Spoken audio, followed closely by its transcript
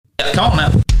Come on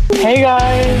now. Hey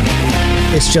guys.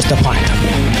 It's just a pint.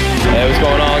 Hey, what's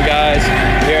going on, guys?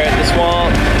 Here at the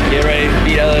Swamp, get ready to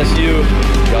beat LSU.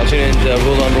 Y'all tune in to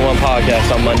Rule Number One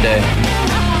podcast on Monday.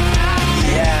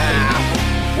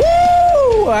 Yeah.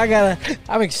 Woo!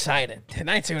 I'm excited.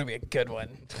 Tonight's going to be a good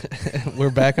one. We're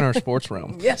back in our sports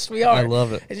realm. Yes, we are. I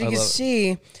love it. As you can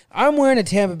see, I'm wearing a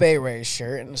Tampa Bay Rays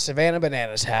shirt and a Savannah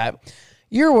Bananas hat.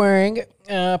 You're wearing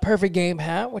a Perfect Game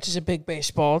hat, which is a big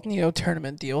baseball,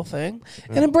 tournament deal thing,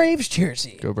 and a Braves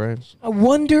jersey. Go Braves. I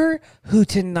wonder who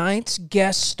tonight's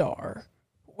guest star,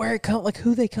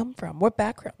 who they come from, what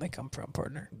background they come from,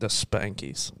 partner. The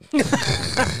Spankies.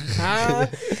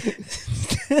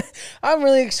 I'm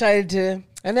really excited to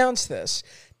announce this.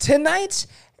 Tonight's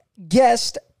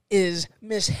guest is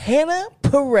Miss Hannah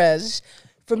Perez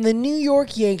from the New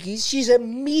York Yankees. She's a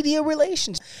media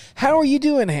relations. How are you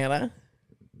doing, Hannah?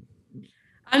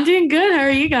 I'm doing good. How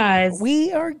are you guys?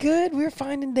 We are good. We're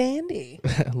fine and dandy.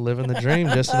 Living the dream,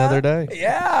 just another day.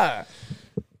 Yeah.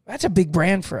 That's a big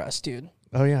brand for us, dude.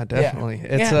 Oh, yeah, definitely.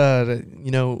 Yeah.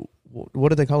 It's, what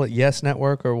do they call it? Yes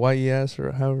Network or YES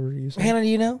or however you say it? Hannah, do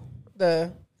you know?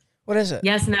 What is it?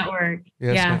 Yes Network.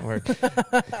 Yes Network.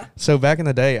 So back in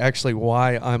the day, actually,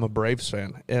 why I'm a Braves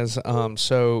fan is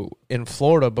so in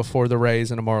Florida before the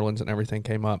Rays and the Marlins and everything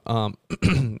came up,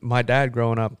 my dad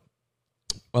growing up,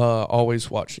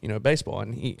 always watched, baseball,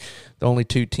 and the only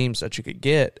two teams that you could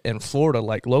get in Florida,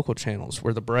 like local channels,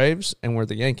 were the Braves and were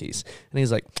the Yankees. And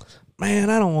he's like, man,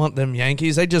 I don't want them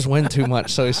Yankees. They just win too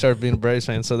much. So he started being a Braves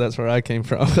fan. So that's where I came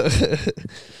from.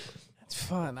 That's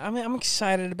fun. I'm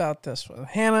excited about this one.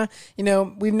 Hannah,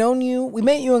 we've known you. We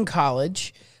met you in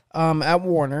college at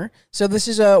Warner. So this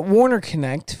is a Warner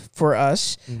Connect for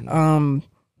us. Mm-hmm.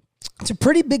 It's a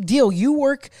pretty big deal. You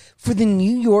work for the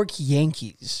New York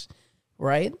Yankees.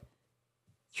 Right?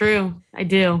 True, I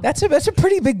do. That's a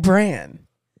pretty big brand.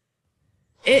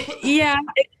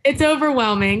 It's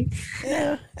overwhelming.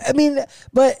 Yeah, I mean,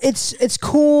 but it's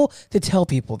cool to tell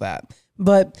people that.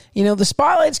 But the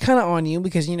spotlight's kind of on you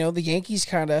because the Yankees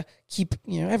kind of keep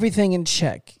everything in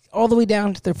check, all the way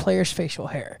down to their players' facial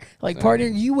hair. Like, partner,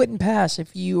 you wouldn't pass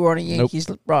if you were on a Yankees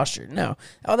roster. No,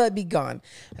 all that'd be gone.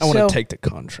 I want to take the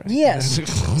contract. Yes.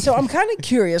 So I'm kind of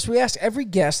curious. We ask every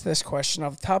guest this question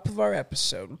off the top of our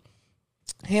episode.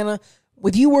 Hannah,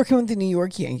 with you working with the New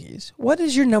York Yankees, what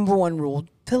is your number one rule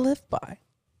to live by?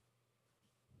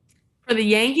 For the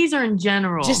Yankees or in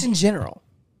general? Just in general.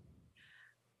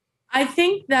 I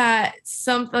think that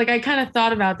I kind of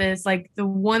thought about this. Like, the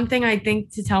one thing I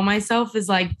think to tell myself is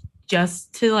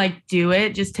just to do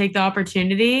it, just take the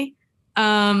opportunity.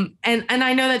 And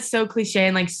I know that's so cliche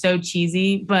and so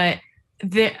cheesy, but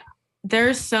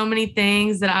there's so many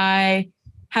things that I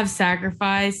have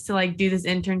sacrificed to do this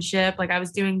internship. I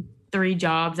was doing 3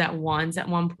 jobs at once at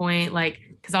one point,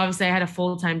 because obviously I had a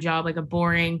full-time job, a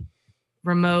boring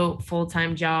remote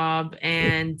full-time job.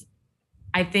 And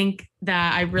I think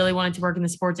that I really wanted to work in the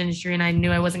sports industry, and I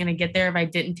knew I wasn't going to get there if I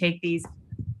didn't take these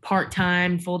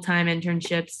part-time, full-time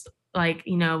internships,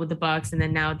 with the Bucks and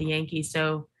then now with the Yankees.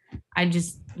 So I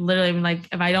just literally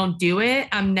if I don't do it,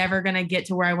 I'm never going to get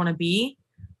to where I want to be.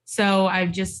 So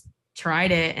I've just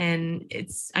tried it, and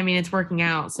it's working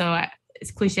out. So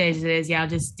as cliche as it is, I'll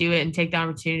just do it and take the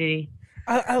opportunity.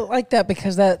 I like that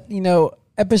because that,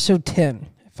 episode 10,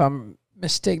 if I'm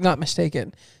not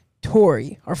mistaken,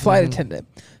 Tori, our flight attendant,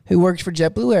 who works for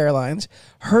JetBlue Airlines,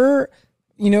 her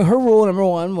rule number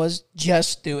one was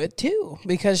just do it too.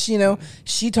 Because,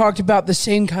 she talked about the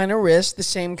same kind of risk, the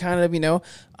same kind of,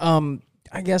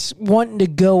 I guess, wanting to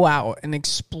go out and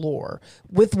explore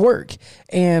with work.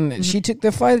 And she took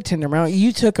the flight attendant route.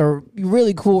 You took a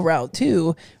really cool route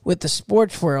too with the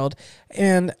sports world.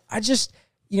 And I just,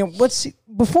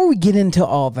 before we get into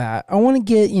all that, I want to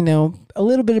get, a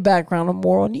little bit of background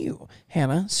more on you,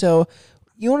 Hannah. So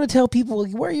you want to tell people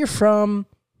where you're from,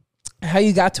 how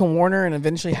you got to Warner, and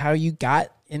eventually how you got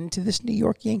into this New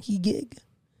York Yankee gig?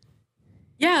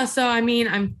 Yeah, so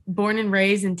I'm born and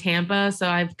raised in Tampa, so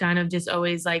I've kind of just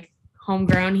always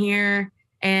homegrown here,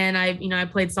 and I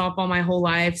played softball my whole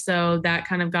life, so that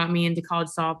kind of got me into college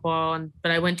softball.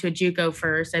 But I went to a JUCO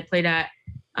first. I played at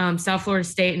South Florida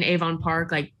State in Avon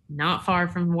Park, not far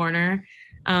from Warner.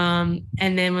 And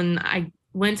then when I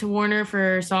went to Warner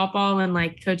for softball,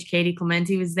 when Coach Katie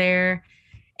Clemente was there,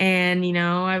 and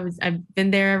I've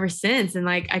been there ever since. And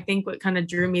I think what kind of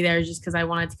drew me there is just because I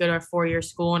wanted to go to a 4-year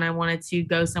school, and I wanted to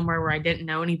go somewhere where I didn't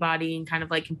know anybody and kind of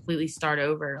completely start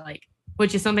over,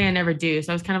 which is something I never do.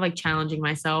 So I was kind of challenging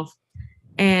myself,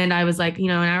 and I was an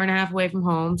hour and a half away from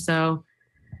home. So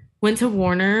went to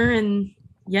Warner, and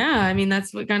yeah, I mean,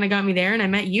 that's what kind of got me there. And I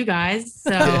met you guys.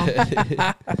 So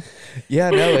Yeah,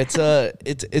 no,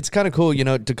 it's kind of cool,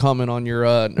 to comment on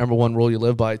your number one rule you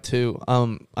live by too.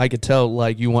 I could tell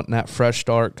like you wanting that fresh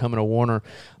start coming to Warner.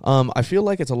 I feel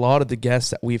like it's a lot of the guests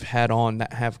that we've had on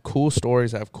that have cool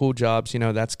stories, that have cool jobs.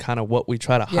 That's kind of what we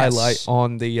try to highlight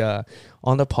on the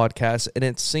podcast, and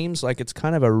it seems like it's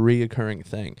kind of a reoccurring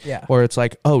thing. Yeah, where it's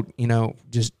like, oh,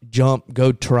 just jump,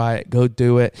 go try it, go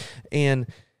do it, and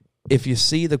if you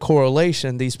see the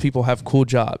correlation, these people have cool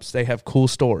jobs. They have cool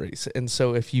stories. And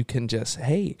so if you can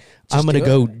I'm going to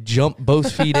go jump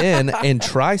both feet in and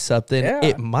try something,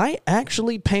 it might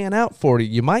actually pan out for you.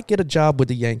 You might get a job with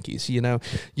the Yankees,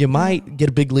 You might get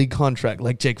a big league contract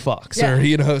like Jake Fox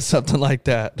or, something like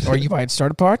that. Or you might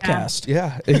start a podcast.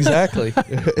 Yeah, exactly.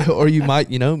 Or you might,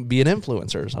 be an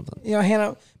influencer or something.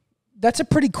 Hannah, that's a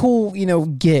pretty cool,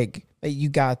 gig that you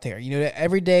got there.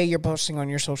 Every day you're posting on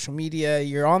your social media,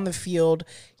 you're on the field,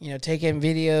 taking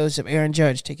videos of Aaron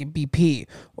Judge, taking BP,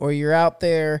 or you're out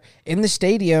there in the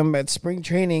stadium at spring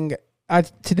training.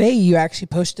 Today you actually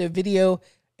posted a video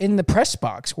in the press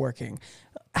box working.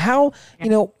 How,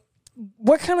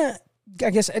 what kind of,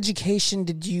 education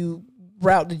did you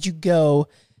go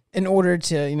in order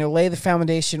to, lay the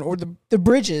foundation or the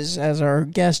bridges, as our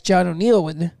guest John O'Neill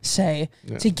would say,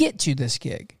 to get to this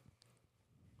gig?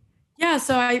 Yeah,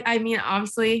 so I mean,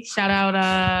 obviously, shout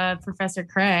out Professor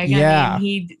Craig. Yeah. I mean,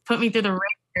 he put me through the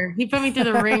ringer. He put me through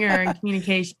the ringer in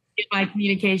communication, get my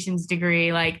communications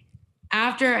degree. Like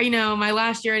after, my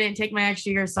last year, I didn't take my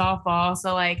extra year of softball.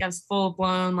 So like I was full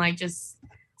blown, like just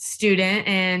student,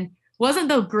 and wasn't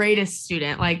the greatest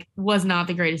student, like was not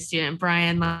the greatest student.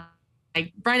 Brian,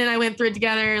 like Brian and I went through it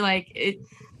together. Like it,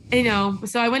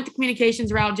 so I went the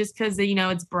communications route just because,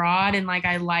 it's broad, and like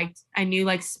I knew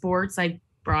like sports, like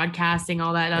broadcasting,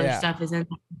 all that other stuff isn't.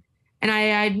 And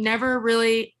I'd never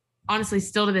really, honestly,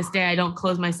 still to this day, I don't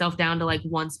close myself down to like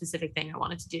one specific thing I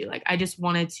wanted to do. Like I just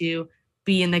wanted to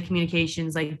be in the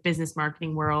communications, like business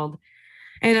marketing world.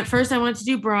 And at first I wanted to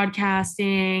do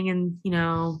broadcasting and,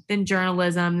 then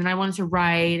journalism. And I wanted to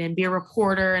write and be a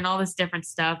reporter and all this different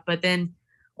stuff. But then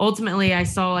ultimately I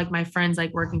saw like my friends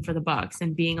like working for the Bucks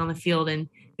and being on the field and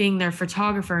being their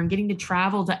photographer and getting to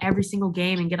travel to every single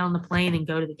game and get on the plane and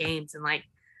go to the games. And like,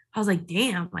 I was like,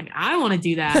 damn, like I want to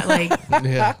do that. Like,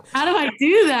 how do I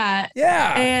do that?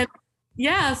 Yeah.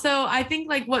 And so I think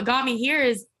like what got me here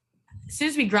is as soon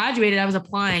as we graduated, I was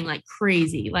applying like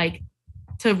crazy, like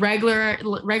to regular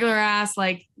ass,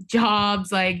 like jobs,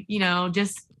 like,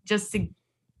 just to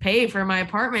pay for my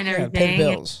apartment and everything. Pay the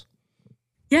bills.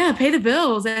 Pay the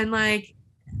bills. And like,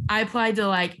 I applied to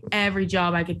like every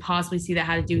job I could possibly see that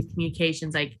had to do with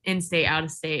communications, like in-state,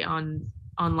 out-of-state,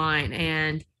 online,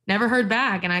 and never heard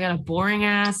back. And I got a boring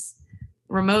ass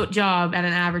remote job at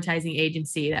an advertising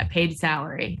agency that paid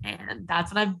salary. And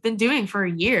that's what I've been doing for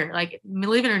a year. Like,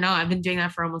 believe it or not, I've been doing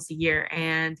that for almost a year.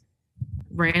 And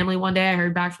randomly one day I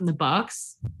heard back from the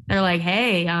Bucks. They're like,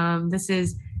 hey, this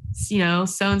is,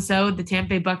 so-and-so, the Tampa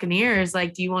Bay Buccaneers.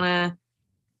 Like, do you want to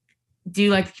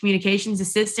do like the communications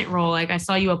assistant role? Like I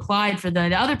saw you applied for the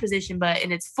other position,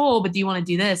 and it's full, but do you want to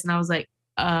do this? And I was like,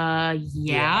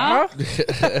 yeah.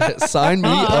 Sign me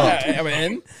up. I'm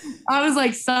in. I was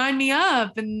like, sign me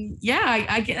up. And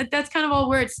I get, that's kind of all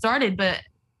where it started, but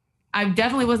I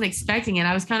definitely wasn't expecting it.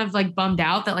 I was kind of like bummed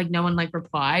out that like no one like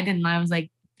replied, and I was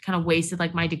like kind of wasted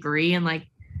like my degree and like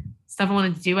stuff I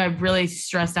wanted to do. I really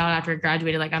stressed out after I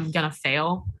graduated. Like I'm going to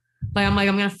fail. I'm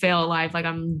going to fail at life. Like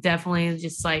I'm definitely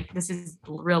just like, this is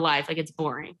real life. Like it's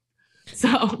boring.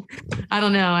 So I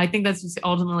don't know. I think that's just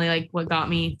ultimately like what got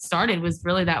me started was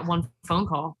really that one phone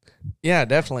call. Yeah,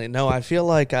 definitely. No, I feel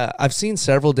like I've seen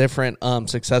several different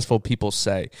successful people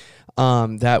say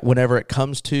that whenever it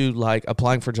comes to like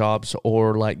applying for jobs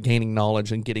or like gaining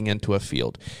knowledge and getting into a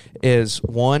field is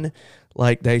one,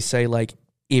 like they say like,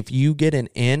 if you get an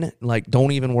in, like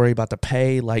don't even worry about the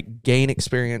pay, like gain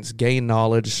experience, gain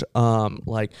knowledge.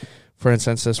 Like for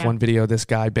instance, this one video, this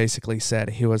guy basically said,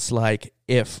 he was like,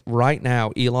 if right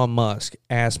now Elon Musk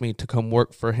asked me to come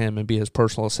work for him and be his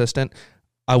personal assistant,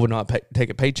 I would not take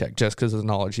a paycheck just because of the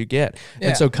knowledge you get. Yeah.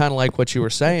 And so kind of like what you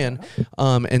were saying,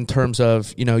 in terms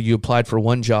of, you applied for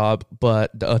one job,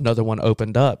 but another one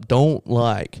opened up. Don't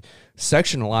like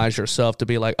sectionalize yourself to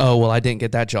be like, oh, well, I didn't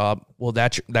get that job. Well,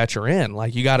 that's your in.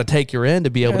 Like you got to take your in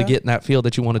to be able to get in that field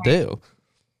that you want to do.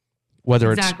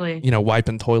 Whether it's,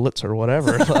 wiping toilets or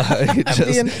whatever, like,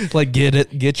 just like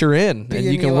get your in and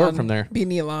you can work from there.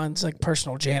 Being Elon's like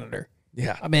personal janitor.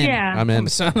 Yeah. I'm in. Yeah. I'm in.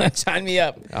 Sign me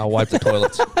up. I'll wipe the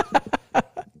toilets.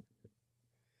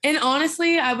 And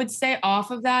honestly, I would say off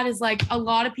of that is like a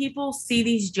lot of people see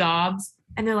these jobs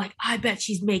and they're like, I bet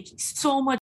she's making so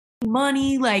much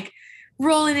money, like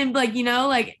rolling in, like,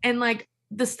 like, and like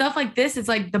the stuff like this, it's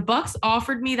like the Bucks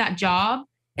offered me that job.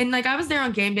 And like I was there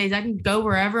on game days. I can go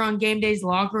wherever on game days,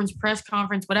 locker rooms, press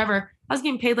conference, whatever. I was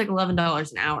getting paid like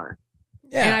 $11 an hour.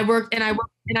 Yeah. And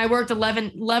I worked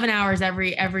 11 hours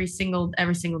every single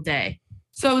day.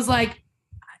 So it was like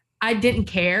I didn't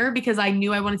care because I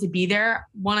knew I wanted to be there.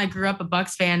 One, I grew up a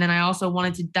Bucks fan, and I also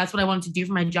that's what I wanted to do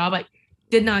for my job. I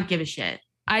did not give a shit.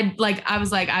 I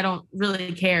was like, I don't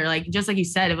really care. Like, just like you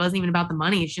said, it wasn't even about the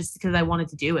money. It's just because I wanted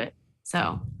to do it.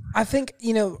 So I think,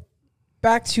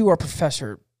 back to our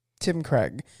professor, Tim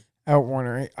Craig out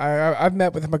Warner. I've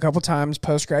met with him a couple times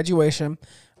post-graduation,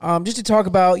 just to talk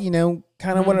about,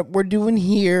 kind of what we're doing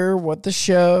here, what the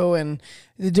show and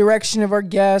the direction of our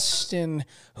guests and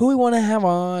who we want to have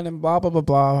on and blah, blah, blah,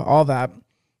 blah, all that.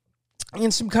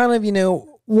 And some kind of,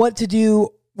 what to do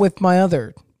with my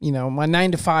other, my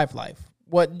 9-to-5 life,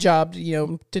 what job,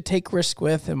 to take risk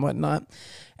with and whatnot.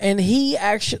 And he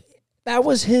actually, that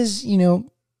was his,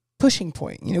 pushing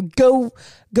point. Go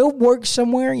work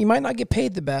somewhere. You might not get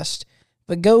paid the best,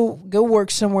 but go work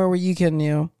somewhere where you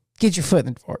can, get your foot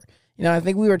in the door. I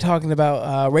think we were talking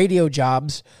about radio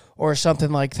jobs or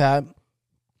something like that,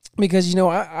 because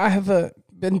I have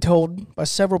been told by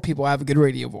several people I have a good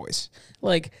radio voice.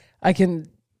 Like, I can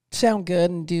sound good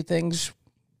and do things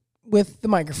with the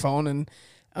microphone,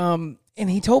 and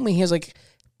he told me, he was like,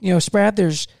 Spratt,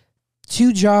 there's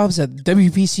 2 jobs at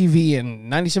WPCV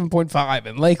and 97.5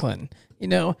 in Lakeland,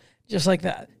 just like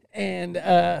that. And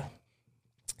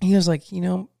he was like,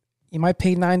 you might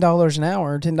pay $9 an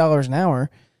hour, $10 an hour,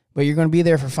 but you're going to be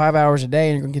there for 5 hours a day,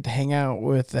 and you're going to get to hang out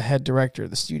with the head director of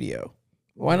the studio.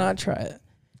 Why not try it?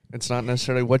 It's not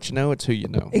necessarily what you know, it's who you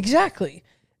know. Exactly.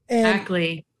 And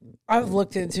exactly. I've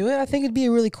looked into it. I think it'd be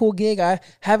a really cool gig. I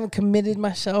haven't committed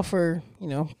myself or,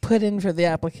 put in for the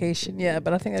application yet,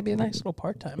 but I think that'd be a nice little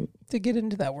part-time to get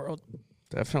into that world.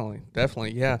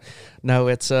 Definitely, yeah. No,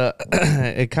 it's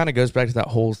it kind of goes back to that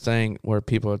whole thing where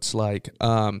people, it's like,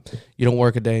 you don't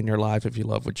work a day in your life if you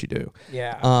love what you do.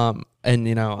 Yeah. And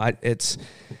it's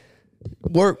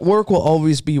work will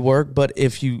always be work, but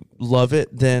if you love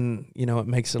it, then it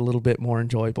makes it a little bit more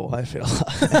enjoyable, I feel.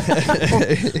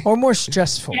 or more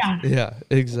stressful. Yeah,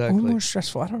 exactly. Or more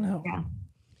stressful. I don't know. Yeah.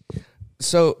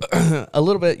 So a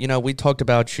little bit, we talked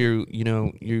about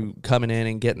you coming in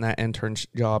and getting that intern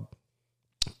job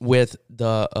with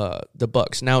the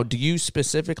Bucks. Now, do you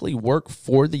specifically work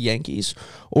for the Yankees,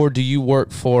 or do you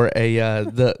work for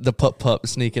the pup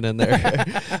sneaking in there?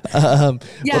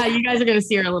 Yeah, you guys are gonna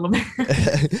see her a little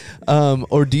bit.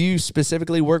 Or do you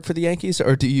specifically work for the Yankees,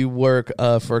 or do you work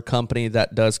for a company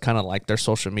that does kind of like their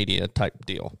social media type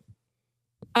deal?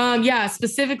 Yeah,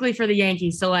 specifically for the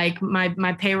Yankees. So like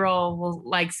my payroll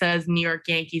will says New York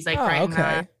Yankees, right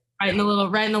in the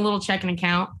little checking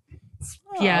account.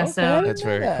 Yeah, okay. so that's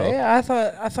very cool. Yeah, I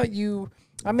thought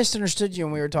I misunderstood you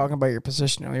when we were talking about your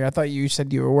position earlier. I thought you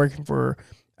said you were working for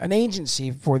an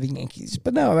agency for the Yankees,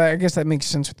 but no, I guess that makes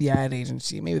sense with the ad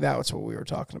agency. Maybe that was what we were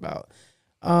talking about.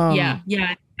 Yeah.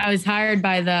 I was hired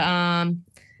by the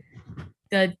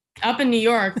up in New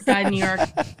York, guy in New York.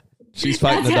 She's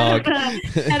fighting the dog.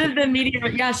 Head of the media.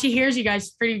 Yeah, she hears you guys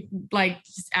pretty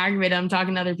just aggravated. I'm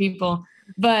talking to other people.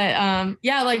 But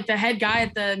the head guy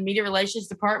at the media relations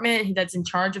department that's in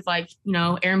charge of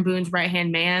Aaron Boone's right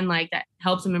hand man, that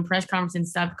helps him in press conference and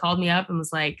stuff, called me up and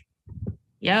was like,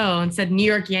 yo, and said New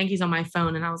York Yankees on my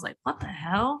phone. And I was like, what the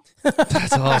hell?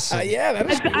 That's awesome. Yeah, that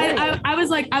is cool.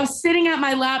 I was sitting at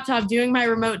my laptop doing my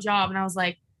remote job, and I was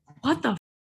like, what the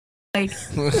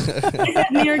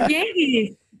New York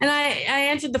Yankees. And I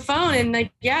answered the phone, and it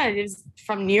was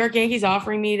from New York Yankees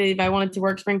offering me if I wanted to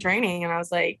work spring training. And I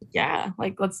was like, yeah,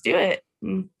 let's do it.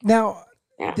 Now,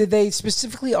 did they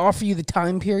specifically offer you the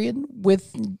time period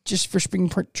for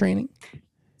spring training?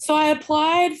 So I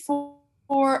applied for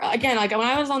again, when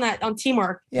I was on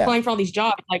teamwork, applying for all these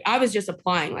jobs, I was just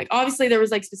applying. Obviously there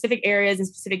was specific areas and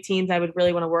specific teams I would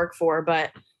really want to work for. But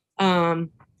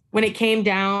when it came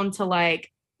down to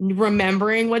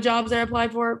remembering what jobs I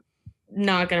applied for,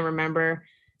 not going to remember.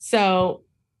 So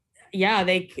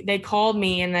they called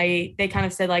me and they kind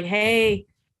of said hey,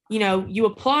 you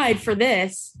applied for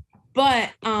this, but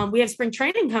we have spring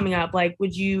training coming up.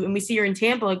 Would you, and we see you're in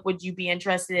Tampa, would you be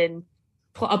interested in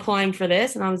applying for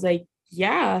this? And I was like,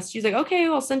 yeah. She's like, okay,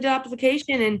 well, send the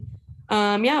application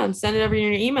and send it over in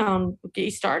your email and we'll get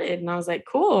you started. And I was like,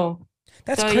 cool.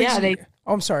 That's crazy.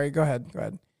 I'm sorry. Go ahead.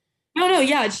 No.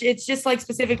 Yeah. It's just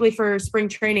specifically for spring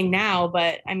training now,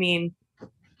 but I mean,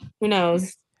 who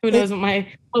knows? Who knows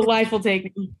what life will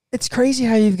take me. It's crazy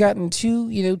how you've gotten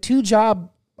two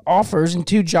job offers and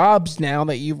 2 jobs now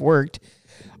that you've worked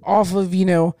off of,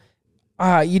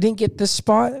 you didn't get this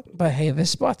spot, but hey, this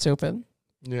spot's open.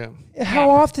 Yeah. How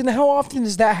often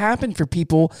does that happen for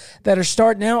people that are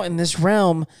starting out in this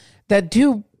realm that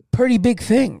do pretty big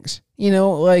things?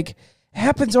 Like, it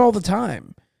happens all the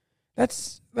time.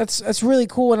 That's really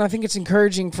cool, and I think it's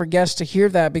encouraging for guests to hear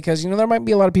that because, there might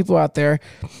be a lot of people out there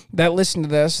that listen to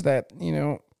this that,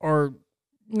 are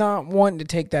not wanting to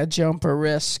take that jump or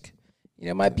risk.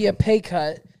 It might be a pay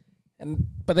cut,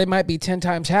 but they might be 10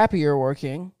 times happier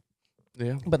working.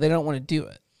 Yeah. But they don't want to do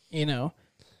it,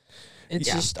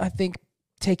 It's just, I think,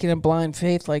 taking a blind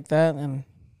faith like that, and,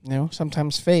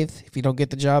 sometimes faith, if you don't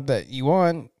get the job that you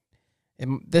want,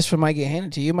 this one might get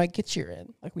handed to you, might get you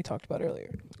in, like we talked about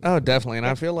earlier. Oh, definitely. And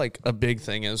I feel like a big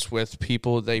thing is with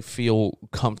people, they feel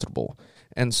comfortable.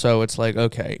 And so it's like,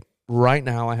 okay, right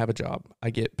now I have a job.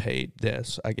 I get paid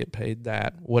this. I get paid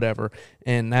that, whatever.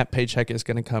 And that paycheck is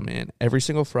going to come in every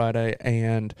single Friday.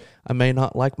 And I may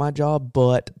not like my job,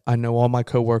 but I know all my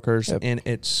coworkers. Yep. And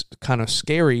it's kind of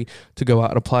scary to go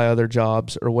out and apply other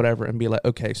jobs or whatever and be like,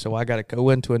 okay, so I got to go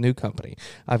into a new company.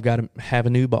 I've got to have a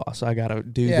new boss. I got to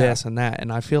do this and that.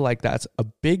 And I feel like that's a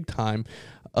big time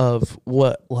of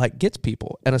what like gets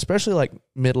people, and especially like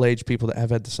middle-aged people that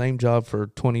have had the same job for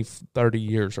 20, 30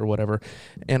 years or whatever.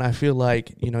 And I feel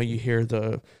like, you hear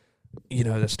the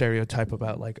stereotype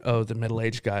about like, oh, the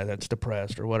middle-aged guy that's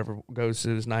depressed or whatever goes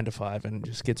to his 9 to 5 and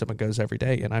just gets up and goes every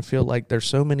day. And I feel like there's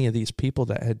so many of these people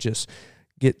that had just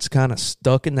gets kind of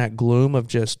stuck in that gloom of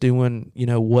just doing,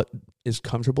 what is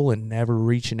comfortable and never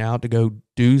reaching out to go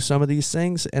do some of these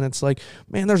things. And it's like,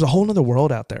 man, there's a whole nother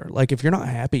world out there. Like, if you're not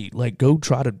happy, like, go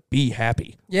try to be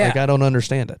happy. Yeah. Like, I don't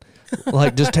understand it.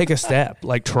 Like, just take a step.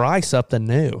 Like, try something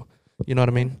new. You know what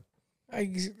I mean?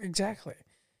 Exactly.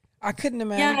 I couldn't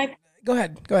imagine. Yeah, Go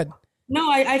ahead.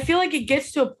 No, I feel like it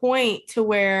gets to a point to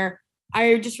where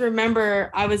I just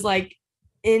remember I was like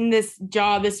in this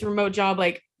remote job,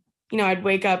 like, I'd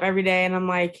wake up every day and I'm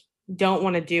like, don't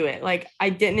want to do it. Like, I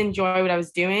didn't enjoy what I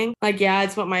was doing. Like, yeah,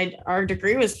 it's what our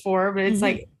degree was for, but it's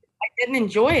like, I didn't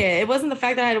enjoy it. It wasn't the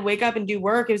fact that I had to wake up and do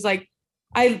work. It was like,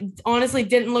 I honestly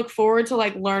didn't look forward to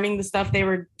like learning the stuff they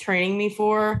were training me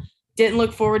for. Didn't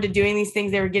look forward to doing these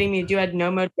things they were getting me to do. I had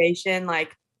no motivation.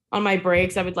 Like, on my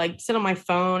breaks, I would like sit on my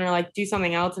phone or like do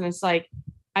something else. And it's like,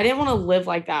 I didn't want to live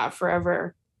like that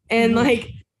forever. And like,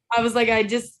 I was like,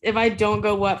 if I don't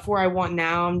go what for I want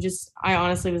now, I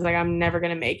honestly was like, I'm never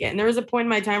going to make it. And there was a point in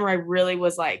my time where I really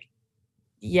was like,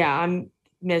 yeah, I'm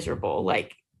miserable.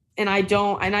 Like, and I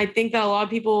think that a lot of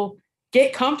people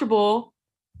get comfortable.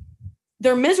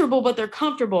 They're miserable, but they're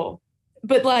comfortable,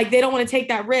 but like, they don't want to take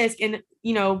that risk. And,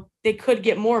 they could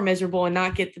get more miserable and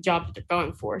not get the job that they're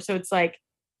going for. So it's like,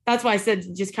 that's why I said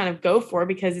to just kind of go for it,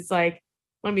 because it's like,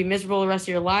 want to be miserable the rest of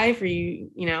your life, or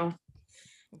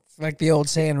It's like the old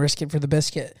saying, risk it for the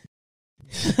biscuit.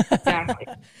 Exactly.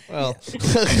 Well,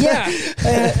 yeah.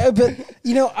 But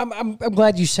I'm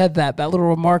glad you said that little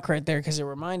remark right there, because it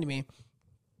reminded me.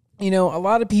 A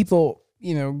lot of people,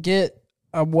 get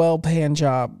a well-paying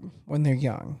job when they're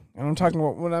young, and I'm talking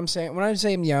about when I'm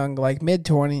saying young, like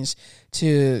mid-20s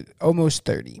to almost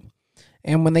 30.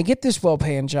 And when they get this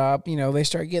well-paying job, they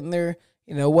start getting their,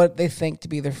 what they think to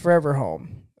be their forever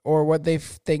home, or what they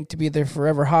think to be their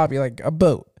forever hobby, like a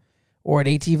boat or an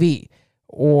ATV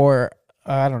or,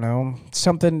 I don't know,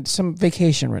 some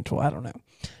vacation rental. I don't know.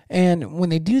 And when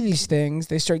they do these things,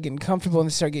 they start getting comfortable and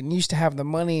they start getting used to having the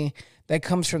money that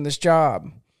comes from this job.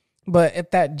 But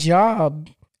if that job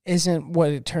isn't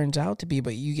what it turns out to be,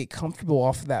 but you get comfortable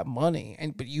off of that money,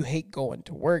 but you hate going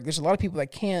to work, there's a lot of people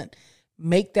that can't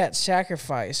make that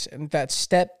sacrifice and that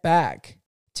step back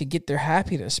to get their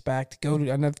happiness back, to go to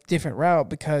another different route,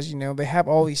 because, they have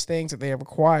all these things that they have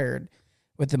acquired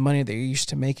with the money they're used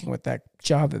to making with that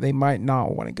job that they might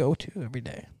not want to go to every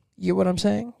day. You get what I'm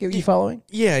saying? Get you following?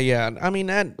 Yeah. I mean,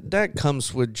 that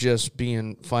comes with just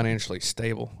being financially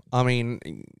stable. I mean,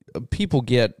 people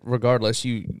get, regardless,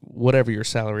 whatever your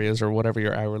salary is or whatever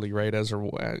your hourly rate is, or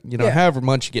however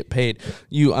much you get paid,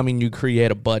 you create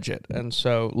a budget. And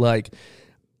so, like,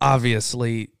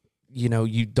 obviously,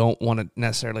 you don't want to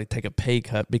necessarily take a pay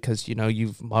cut because,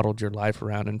 you've modeled your life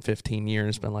around in 15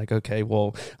 years, been like, okay,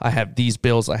 well, I have these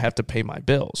bills, I have to pay my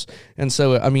bills. And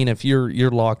so, I mean, if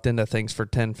you're locked into things for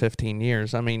 10, 15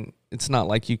 years, I mean, it's not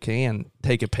like you can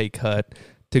take a pay cut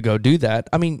to go do that.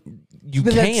 I mean,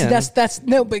 but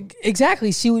but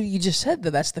exactly. See what you just said,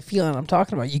 that's the feeling I'm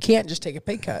talking about. You can't just take a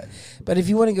pay cut. But if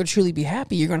you want to go truly be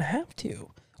happy, you're going to have to,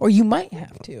 or you might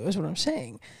have to, is what I'm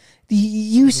saying.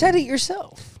 You said it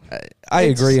yourself. I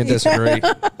agree and disagree.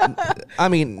 I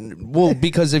mean, well,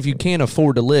 because if you can't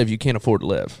afford to live, you can't afford to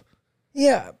live.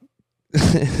 Yeah.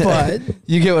 But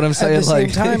you get what I'm saying? at the same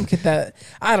time, could that?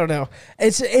 I don't know.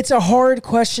 It's a hard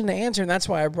question to answer, and that's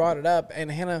why I brought it up.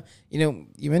 And Hannah, you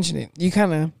mentioned it. You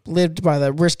kind of lived by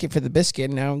the risk it for the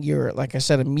biscuit. Now you're, like I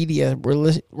said, a media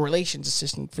relations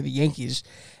assistant for the Yankees,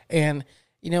 and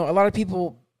a lot of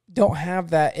people don't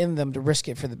have that in them to risk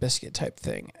it for the biscuit type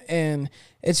thing. And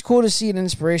it's cool to see an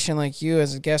inspiration like you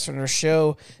as a guest on our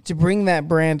show to bring that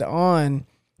brand on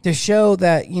to show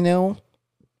that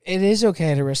it is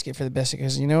okay to risk it for the biscuit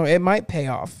because, it might pay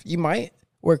off. You might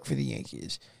work for the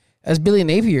Yankees. As Billy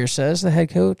Napier says, the head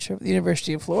coach of the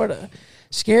University of Florida,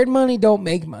 scared money don't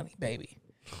make money, baby.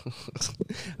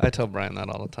 I tell Brian that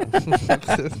all the time.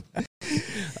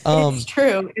 It's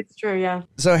true. It's true, yeah.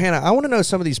 So, Hannah, I want to know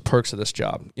some of these perks of this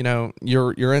job.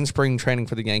 You're in spring training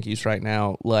for the Yankees right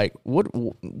now. Like,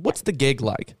 what's the gig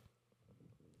like?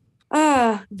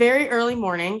 Very early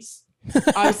mornings.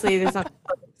 Obviously, there's not...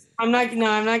 I'm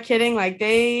not kidding. Like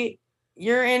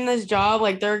you're in this job,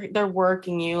 like they're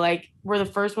working you. Like we're the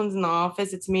first ones in the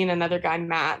office. It's me and another guy,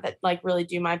 Matt, that like really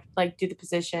do the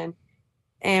position.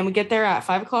 And we get there at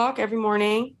 5:00 every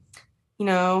morning,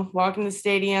 walk in the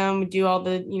stadium, we do all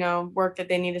the, work that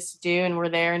they need us to do. And we're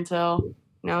there until,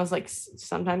 it's like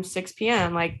sometimes 6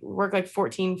 p.m. Like work like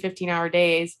 14, 15-hour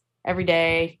days every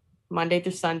day, Monday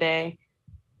through Sunday.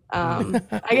 I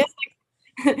guess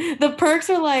like, the perks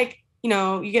are like,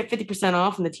 you get 50%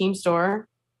 off in the team store.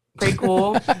 Pretty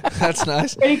cool. That's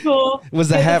nice. Pretty cool. Was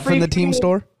the hat from the team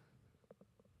store?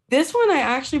 This one I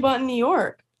actually bought in New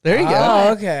York. There you go.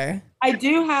 Oh, okay. I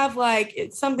do have like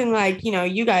it's something like,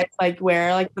 you guys like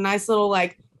wear like the nice little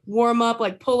like warm up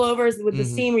like pullovers with the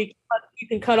seam where you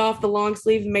can cut off the long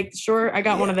sleeve and make the short. I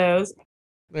got one of those.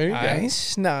 There you go.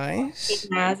 Nice.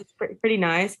 It's pretty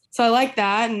nice. So I like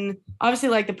that. And obviously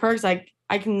like the perks, like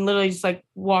I can literally just like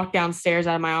walk downstairs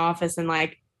out of my office and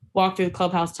like walk through the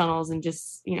clubhouse tunnels and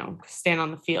just, stand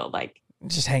on the field. Like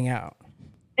just hang out.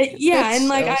 Yeah. And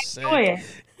like, so I enjoy it.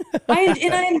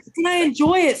 I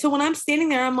enjoy it. So when I'm standing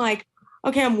there, I'm like,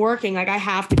 okay, I'm working. Like I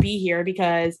have to be here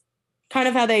because kind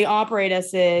of how they operate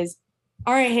us is,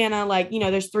 all right, Hannah, like,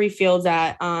 there's 3 fields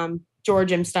at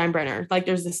George M. Steinbrenner. Like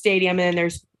there's the stadium and then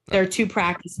there are 2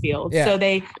 practice fields. Yeah. So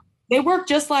they work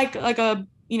just like a,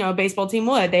 baseball team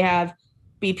would. They have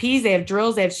BPs, they have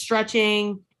drills, they have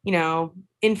stretching,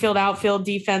 infield, outfield,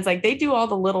 defense. Like they do all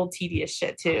the little tedious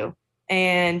shit too.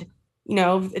 And,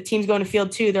 if the team's going to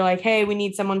field 2, they're like, hey, we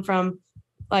need someone from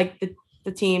like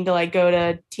the team to like go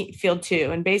to field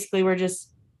 2. And basically we're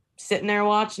just sitting there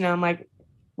watching them, like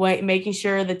making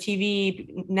sure the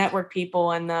TV network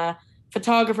people and the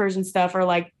photographers and stuff are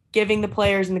like giving the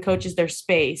players and the coaches their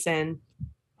space and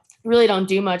really don't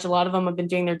do much. A lot of them have been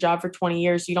doing their job for 20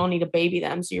 years. So you don't need to baby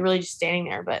them. So you're really just standing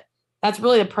there, but that's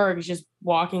really the perk is just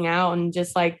walking out and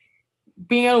just like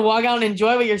being able to walk out and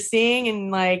enjoy what you're seeing. And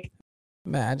like,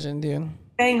 imagine, dude,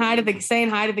 saying hi to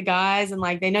the guys. And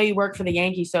like, they know you work for the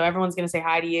Yankees. So everyone's going to say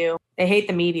hi to you. They hate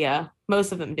the media.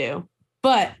 Most of them do,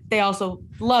 but they also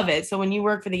love it. So when you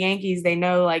work for the Yankees, they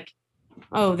know like,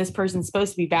 oh, this person's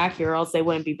supposed to be back here or else they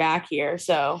wouldn't be back here.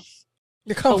 So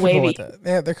you're comfortable with it.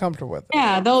 Yeah, they're comfortable with it.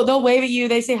 Yeah, they'll wave at you.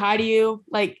 They say hi to you.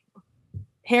 Like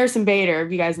Harrison Bader,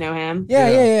 if you guys know him.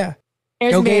 Yeah.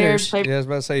 Harrison Bader. I was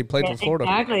about to say he played for Florida.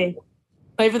 Exactly.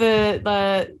 Played for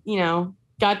the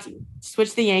got to switch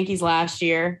to the Yankees last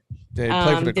year. Yeah, he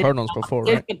played for the Cardinals before,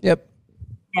 right? Yep.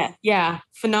 Yeah.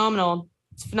 Phenomenal.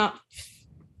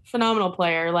 Phenomenal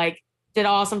player. Like did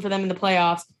awesome for them in the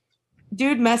playoffs.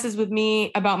 Dude messes with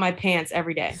me about my pants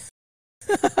every day.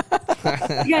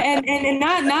 Yeah, and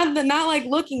not like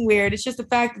looking weird. It's just the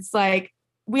fact it's like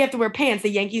we have to wear pants. The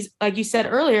Yankees, like you said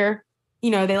earlier,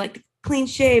 they like to clean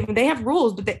shave and they have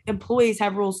rules, but the employees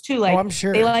have rules too. Like I'm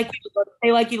sure they like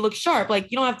you to look sharp.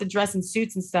 Like you don't have to dress in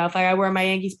suits and stuff. Like I wear my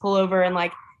Yankees pullover and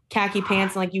like khaki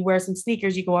pants, and like you wear some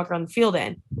sneakers you can walk around the field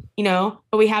in,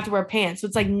 but we have to wear pants. So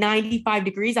it's like 95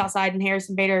 degrees outside and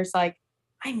Harrison Bader is like,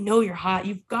 I know you're hot.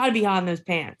 You've got to be hot in those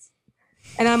pants.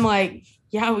 And I'm like,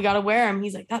 yeah, we got to wear them.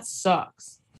 He's like, that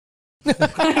sucks.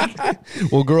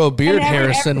 We'll grow a beard,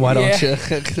 Harrison. Why don't you?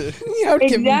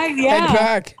 Exactly.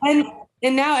 Yeah.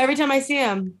 And now every time I see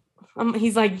him,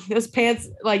 he's like, those pants,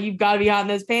 like you've got to be hot in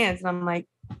those pants. And I'm like,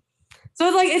 so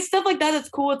it's like, it's stuff like that. That's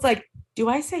cool. It's like, do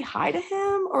I say hi to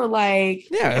him or like,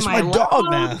 yeah, it's my dog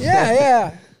now.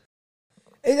 Yeah.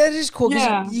 That is cool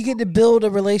because you get to build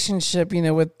a relationship,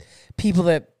 with people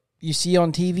that you see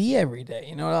on TV every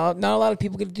day. Not a lot of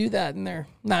people get to do that in their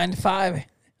 9 to 5.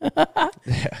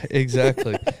 Yeah,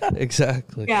 exactly.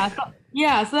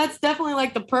 Yeah. So that's definitely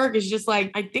like the perk is just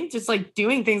like, I think just like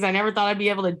doing things I never thought I'd be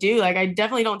able to do. Like I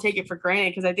definitely don't take it for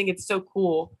granted because I think it's so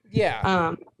cool.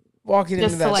 Yeah. Walking into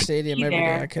just to that like stadium be every day,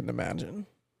 there. I couldn't imagine.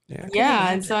 Yeah.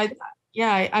 Yeah, and so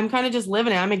I'm kind of just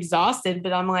living it. I'm exhausted,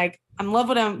 but I'm like, I love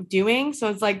what I'm doing. So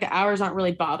it's like the hours aren't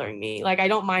really bothering me. Like I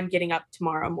don't mind getting up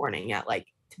tomorrow morning at like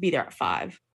to be there at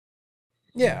 5.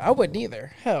 Yeah, I wouldn't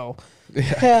either. Hell. Yeah.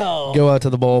 Hell. Go out to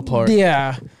the ballpark.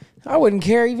 Yeah. I wouldn't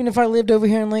care even if I lived over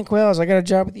here in Lake Wales. I got a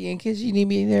job with the Yankees. You need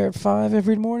me there at 5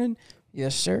 every morning?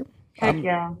 Yes, sir. Heck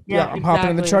yeah. I'm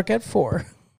hopping in the truck at 4.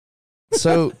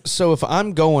 So if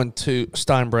I'm going to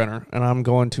Steinbrenner and I'm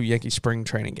going to Yankee spring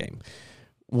training game,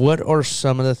 what are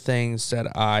some of the things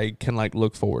that I can like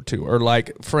look forward to? Or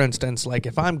like, for instance, like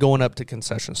if I'm going up to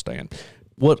concession stand,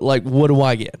 what do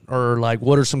I get? Or like,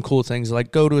 what are some cool things?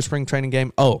 Like go to a spring training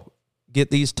game. Oh, get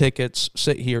these tickets,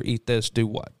 sit here, eat this, do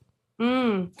what?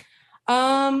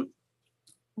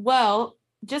 Well,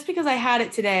 just because I had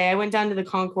it today, I went down to the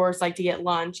concourse like to get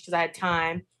lunch because I had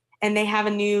time, and they have a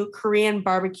new Korean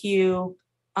barbecue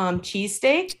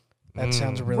cheesesteak. That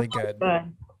sounds really good.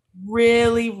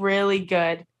 Really, really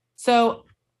good. So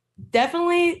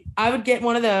definitely I would get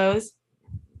one of those.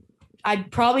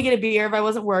 I'd probably get a beer if I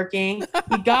wasn't working.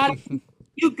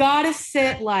 You gotta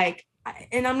sit like,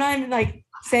 and I'm not even like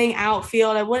saying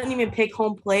outfield. I wouldn't even pick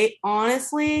home plate.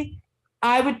 Honestly,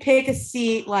 I would pick a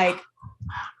seat like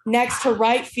next to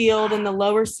right field in the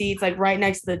lower seats, like right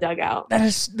next to the dugout.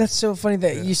 That's so funny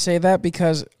that you say that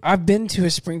because I've been to a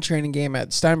spring training game at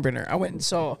Steinbrenner. I went and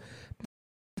saw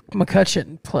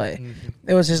McCutcheon play. Mm-hmm.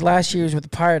 It was his last year with the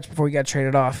Pirates before he got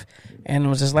traded off, and it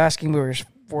was his last game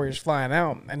before he was flying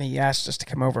out, and he asked us to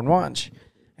come over and watch.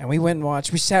 And we went and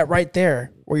watched. We sat right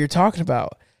there where you're talking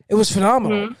about. It was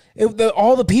phenomenal. Mm-hmm.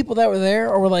 All the people that were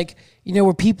there were like,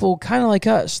 were people kind of like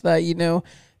us that,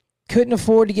 couldn't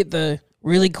afford to get the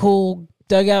really cool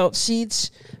dugout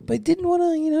seats, but didn't want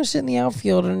to, sit in the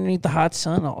outfield underneath the hot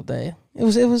sun all day. It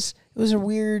was a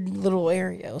weird little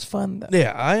area. It was fun though.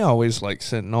 Yeah, I always like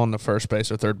sitting on the first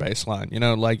base or third base line,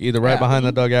 like either right behind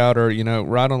the dugout or,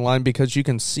 right on line because you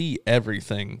can see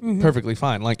everything perfectly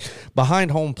fine. Like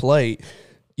behind home plate,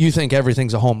 you think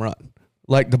everything's a home run.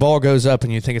 Like the ball goes up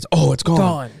and you think it's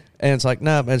gone. And it's like,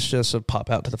 no, it's just a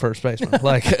pop out to the first baseman.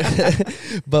 Like,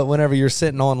 but whenever you're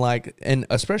sitting on and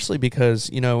especially because,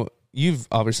 you've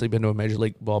obviously been to a major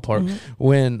league ballpark. Mm-hmm.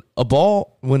 When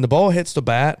the ball hits the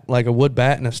bat, like a wood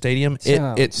bat in a stadium,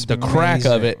 it's the crack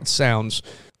of it sounds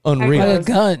unreal. Like a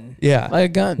gun. Yeah.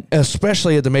 Like a gun.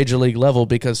 Especially at the major league level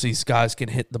because these guys can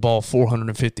hit the ball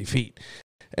 450 feet.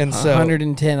 And so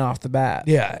 110 off the bat.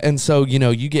 Yeah. And so,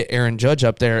 you get Aaron Judge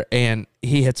up there and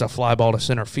he hits a fly ball to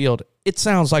center field. It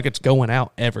sounds like it's going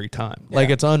out every time. Yeah. Like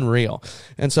it's unreal.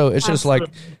 And so it's just like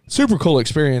super cool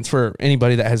experience for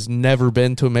anybody that has never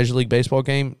been to a Major League Baseball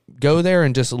game. Go there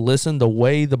and just listen. The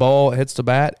way the ball hits the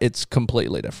bat, it's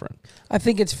completely different. I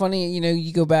think it's funny,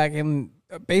 you go back and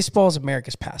baseball is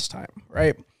America's pastime,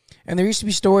 right? And there used to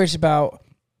be stories about,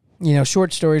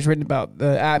 short stories written about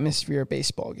the atmosphere of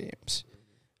baseball games.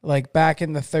 Like back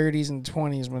in the 30s and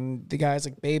 20s when the guys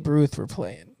like Babe Ruth were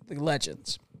playing, the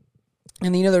legends.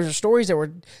 And, there's stories that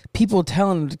were people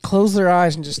telling them to close their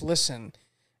eyes and just listen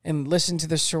to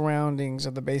the surroundings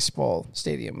of the baseball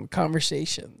stadium,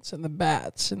 conversations and the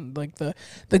bats and like the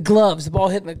gloves, the ball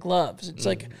hitting the gloves. It's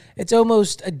like, it's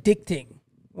almost addicting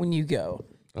when you go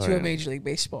to a Major League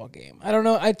Baseball game. I don't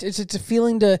know. It's a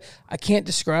feeling I can't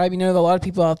describe. A lot of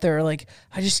people out there are like,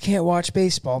 I just can't watch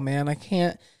baseball, man. I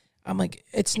can't. I'm like,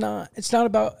 it's not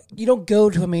about, you don't go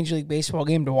to a Major League Baseball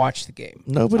game to watch the game.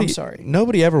 I'm sorry.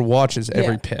 Nobody ever watches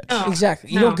every pitch. Oh,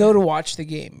 exactly. You don't go to watch the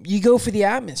game. You go for the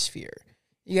atmosphere.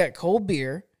 You got cold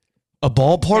beer. A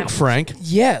ballpark, Frank.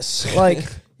 Yes. Like,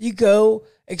 you go,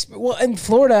 well, in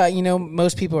Florida,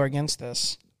 most people are against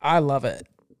this. I love it.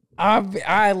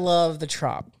 I love the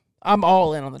Trop. I'm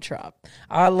all in on the Trop.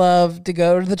 I love to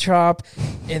go to the Trop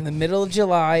in the middle of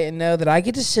July and know that I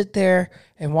get to sit there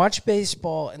and watch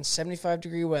baseball in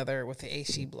 75-degree weather with the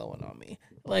AC blowing on me.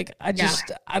 Like, I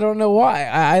don't know why.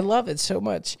 I love it so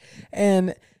much.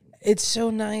 And it's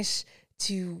so nice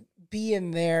to be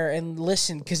in there and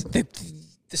listen because the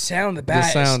sound of the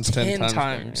bat is 10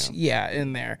 times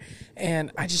in there.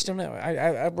 And I just don't know.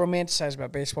 I romanticize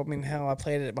about baseball. I mean, hell, I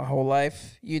played it my whole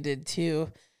life. You did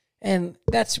too. And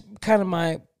that's kind of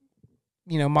my,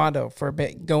 motto for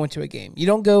going to a game. You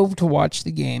don't go to watch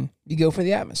the game. You go for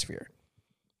the atmosphere.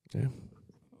 Yeah.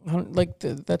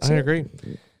 That's I agree.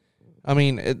 I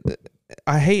mean,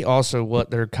 I hate also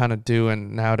what they're kind of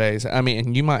doing nowadays. I mean,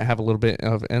 and you might have a little bit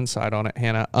of insight on it,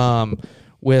 Hannah,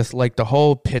 with like the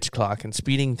whole pitch clock and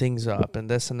speeding things up and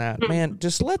this and that. Man,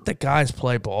 just let the guys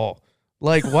play ball.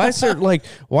 Like, why is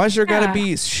there got to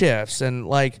be shifts? And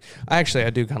like, actually, I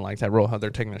do kind of like that rule how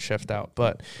they're taking the shift out.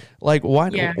 But like,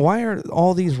 why are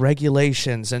all these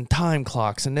regulations and time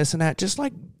clocks and this and that? Just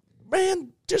like,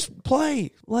 man, just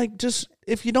play. Like, just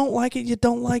if you don't like it, you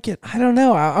don't like it. I don't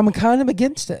know. I'm kind of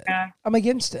against it. Yeah. I'm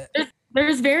against it.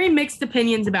 There's very mixed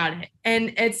opinions about it,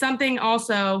 and it's something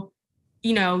also,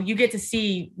 you know, you get to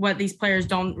see what these players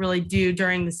don't really do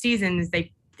during the season is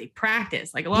they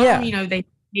practice. Like a lot of them, you know, they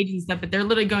and stuff, but they're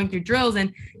literally going through drills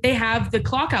and they have the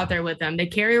clock out there with them. They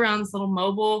carry around this little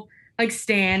mobile like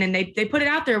stand and they put it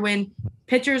out there when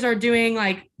pitchers are doing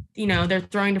like, you know, they're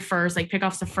throwing to first, like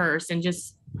pickoffs to first and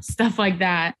just stuff like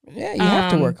that. Yeah, you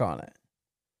have to work on it.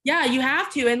 Yeah, you have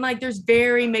to. And like there's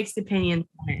very mixed opinions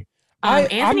on it.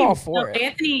 I'm all for it.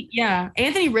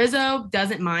 Anthony Rizzo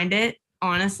doesn't mind it,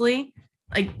 honestly.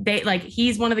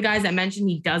 He's one of the guys that mentioned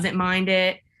he doesn't mind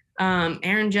it.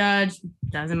 Aaron Judge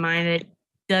doesn't mind it.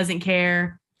 Doesn't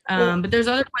care. But there's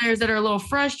other players that are a little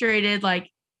frustrated. Like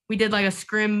we did like a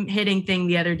scrim hitting thing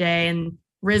the other day and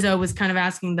Rizzo was kind of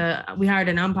asking we hired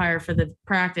an umpire for the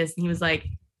practice and he was like,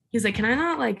 can I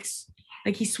not like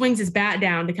he swings his bat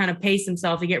down to kind of pace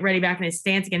himself to get ready back in his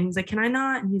stance again. He was like, can I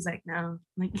not? And he's like, no,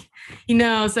 like, you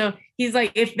know, so he's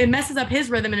like, if it messes up his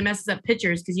rhythm and it messes up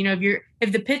pitchers, because, you know,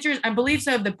 if the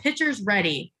pitcher's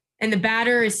ready, and the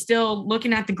batter is still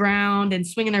looking at the ground and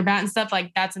swinging their bat and stuff,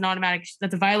 like that's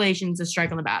a violation. It's a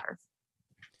strike on the batter.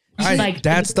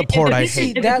 That's the part I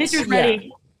hate. If the pitcher's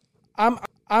ready, I'm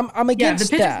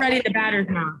against that. The pitcher's ready, the batter's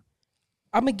not.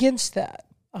 I'm against that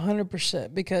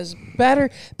 100% because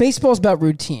baseball's about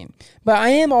routine. But I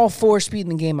am all for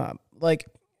speeding the game up. Like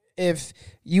if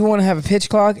you want to have a pitch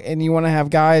clock and you want to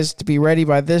have guys to be ready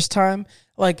by this time,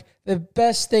 like the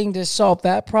best thing to solve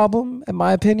that problem, in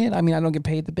my opinion, I mean, I don't get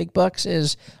paid the big bucks,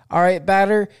 is, all right,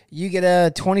 batter, you get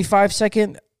a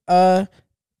 25-second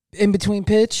in-between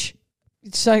pitch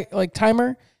like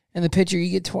timer, and the pitcher, you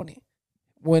get 20.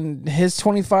 When his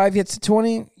 25 hits the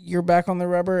 20, you're back on the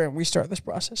rubber, and we start this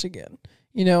process again.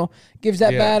 You know, gives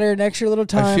that batter an extra little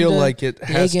time. I feel like it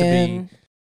has to be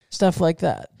stuff like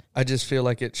that. I just feel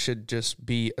like it should just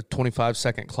be a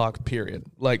 25-second clock period,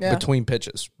 like between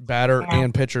pitches. Batter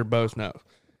and pitcher both know.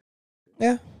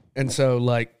 Yeah. And so,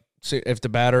 like, if the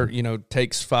batter, you know,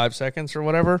 takes 5 seconds or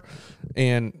whatever,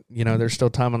 and, you know, there's still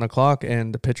time on the clock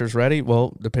and the pitcher's ready,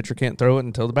 well, the pitcher can't throw it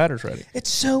until the batter's ready. It's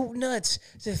so nuts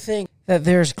to think that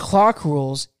there's clock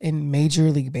rules in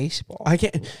Major League Baseball.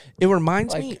 It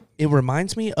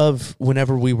reminds me of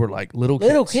whenever we were like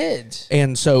little kids.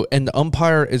 And the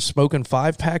umpire is smoking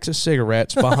 5 packs of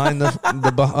cigarettes behind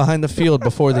behind the field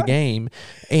before the game,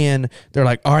 and they're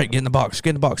like, all right, get in the box.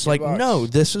 Like, no,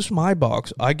 this is my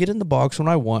box. I get in the box when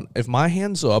I want. If my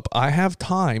hand's up, I have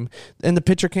time, and the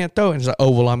pitcher can't throw it. And he's like, oh,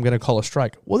 well, I'm going to call a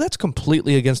strike. Well, that's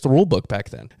completely against the rule book back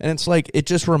then. And it's like, it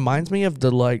just reminds me of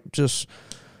the like just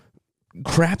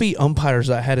crappy umpires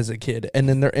I had as a kid, and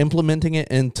then they're implementing it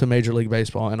into Major League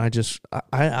Baseball, and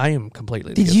I am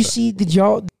completely. Did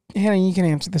y'all, Hannah, you can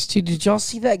answer this too. Did y'all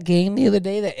see that game the other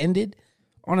day that ended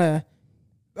on a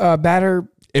batter?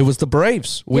 It was the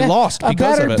Braves. We lost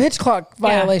because of it. A batter pitch clock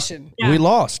violation. Yeah. We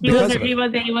lost because of it. He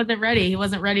wasn't ready. He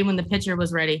wasn't ready when the pitcher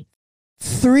was ready.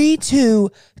 3-2,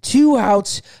 2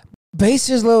 outs,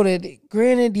 bases loaded.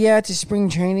 Granted, it's a spring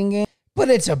training game, but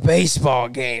it's a baseball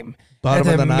game. Bottom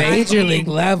at of the Major League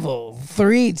level,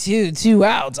 3-2, 2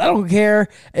 outs. I don't care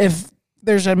if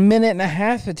there's a minute and a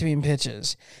half between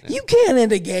pitches. You can't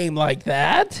end a game like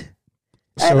that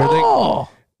at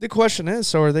all. The question is,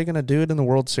 so are they going to do it in the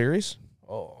World Series?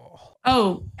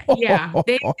 Oh, yeah.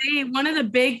 They one of the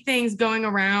big things going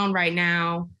around right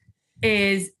now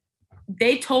is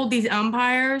they told these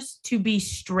umpires to be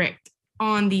strict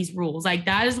on these rules. Like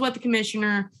that is what the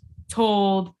commissioner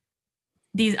told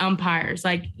these umpires.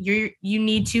 Like you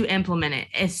need to implement it.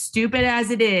 As stupid as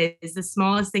it is, the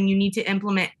smallest thing, you need to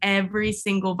implement every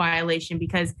single violation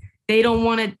because they don't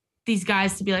want these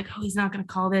guys to be like, oh, he's not going to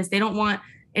call this. They don't want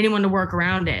anyone to work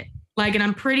around it. Like, and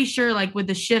I'm pretty sure like with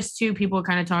the shifts too, people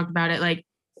kind of talked about it. Like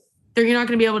you're not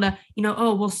going to be able to, you know,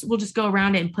 oh, we'll just go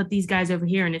around it and put these guys over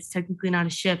here. And it's technically not a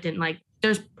shift. And like,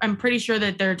 I'm pretty sure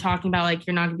that they're talking about like,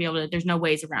 you're not gonna be able to, there's no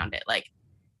ways around it. Like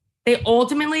they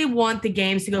ultimately want the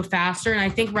games to go faster. And I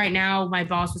think right now my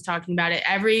boss was talking about it.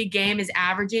 Every game is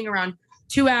averaging around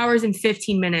 2 hours and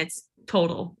 15 minutes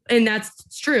total. And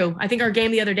that's true. I think our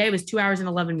game the other day was 2 hours and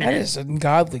 11 minutes. That is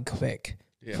ungodly quick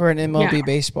for an MLB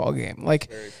baseball game.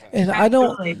 Like, and I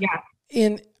don't,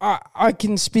 and I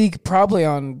can speak probably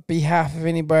on behalf of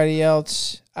anybody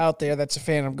else out there that's a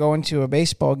fan of going to a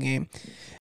baseball game.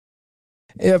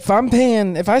 If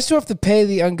I still have to pay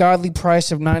the ungodly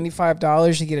price of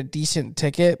 $95 to get a decent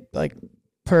ticket, like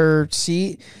per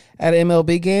seat at an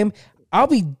MLB game, I'll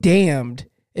be damned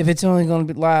if it's only going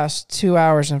to last 2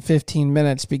 hours and 15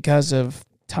 minutes because of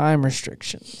time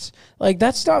restrictions. Like,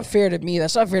 that's not fair to me.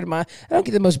 That's not fair to I don't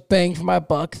get the most bang for my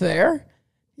buck there.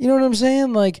 You know what I'm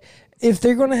saying? Like, if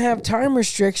they're going to have time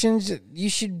restrictions, you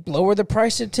should lower the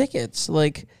price of tickets.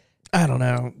 Like, I don't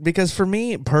know. Because for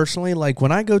me personally, like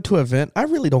when I go to an event, I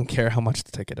really don't care how much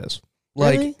the ticket is.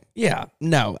 Like, really? Yeah,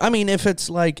 no. I mean, if it's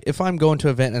like, if I'm going to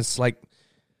an event and it's like,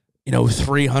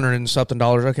 $300 and something,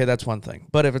 okay, that's one thing.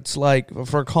 But if it's like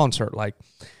for a concert, like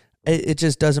it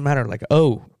just doesn't matter. Like,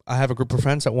 oh, I have a group of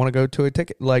friends that want to go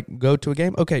to go to a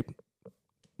game. Okay,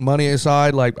 money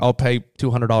aside, like I'll pay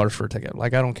 $200 for a ticket.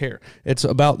 Like, I don't care. It's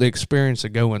about the experience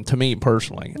of going, to me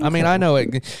personally. Okay. I mean, I know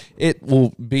it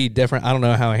will be different. I don't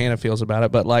know how Hannah feels about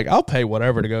it, but like I'll pay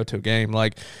whatever to go to a game.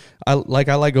 Like I like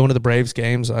going to the Braves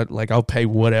games. I'll pay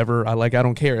whatever. I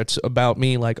don't care. It's about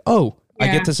me. Like, oh, yeah.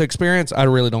 I get this experience. I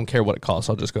really don't care what it costs.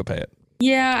 I'll just go pay it.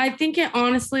 Yeah, I think it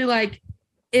honestly, like,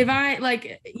 if I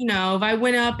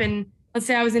went up and let's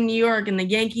say I was in New York and the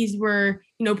Yankees were,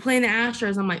 playing the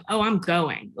Astros, I'm like, oh, I'm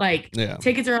going. Like,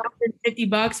 tickets are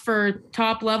 $150 for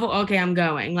top level. Okay, I'm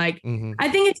going. Like, I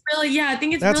think it's really, That's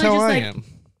really how just I like, am.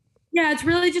 Yeah, it's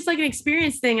really just like an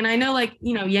experience thing. And I know, like,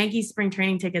 Yankees spring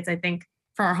training tickets, I think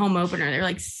for our home opener, they're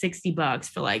like $60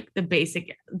 for like the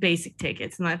basic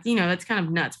tickets. And that's, that's kind of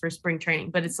nuts for spring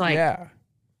training, but it's like,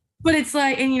 but it's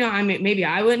like, and I mean, maybe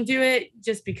I wouldn't do it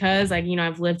just because like,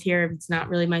 I've lived here. It's not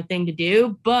really my thing to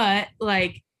do, but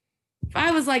like, if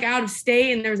I was like out of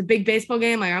state and there was a big baseball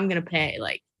game, like I'm going to pay.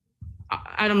 Like,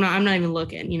 I don't know. I'm not even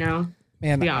looking, Man,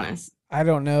 to be honest. I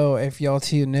don't know if y'all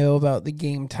two know about the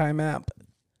Game Time app.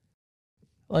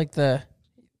 Like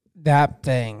that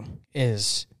thing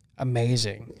is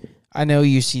amazing. I know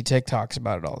you see TikToks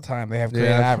about it all the time. They have great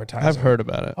advertising. I've heard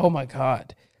about it. Oh my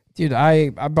God. Dude, I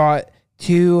bought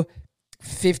two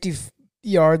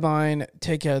 50-yard line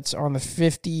tickets on the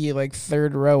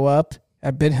third row up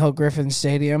at Ben Hill Griffin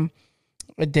Stadium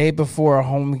a day before a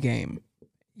home game.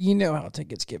 You know how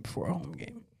tickets get before a home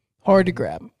game. Hard to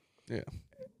grab. Yeah.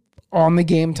 On the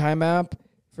Game Time app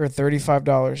for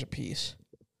 $35 a piece.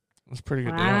 That's a pretty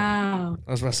good deal. Wow.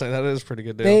 I was about to say, that is a pretty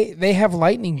good deal. They have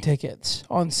Lightning tickets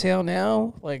on sale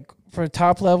now. Like, for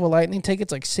top level Lightning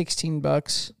tickets, like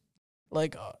 $16.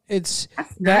 Like,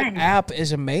 that app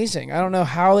is amazing. I don't know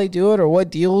how they do it or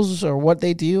what deals or what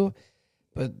they do,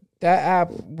 but that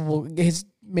app has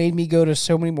made me go to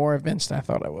so many more events than I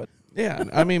thought I would. Yeah,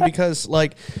 I mean, because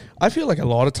like I feel like a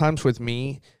lot of times with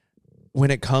me,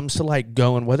 when it comes to like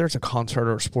going, whether it's a concert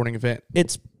or a sporting event,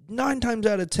 it's 9 times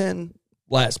out of 10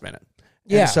 last minute.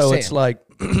 Yeah, and so same. It's like,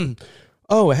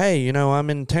 oh, hey, I'm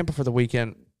in Tampa for the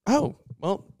weekend. Oh,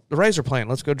 well, the Rays are playing.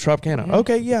 Let's go to Tropicana. Mm-hmm.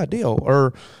 Okay, yeah, deal.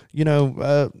 Or,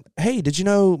 hey, did you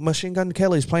know Machine Gun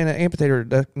Kelly's playing at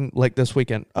Amphitheater like this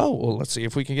weekend? Oh, well, let's see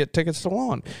if we can get tickets to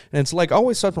one. And it's like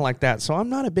always something like that. So I'm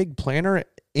not a big planner.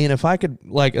 And if I could,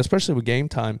 like, especially with Game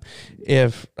Time,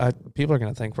 people are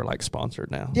going to think we're like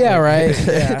sponsored now. Yeah, right.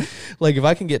 Yeah. Like if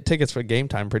I can get tickets for Game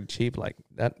Time pretty cheap, like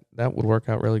that would work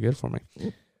out really good for me.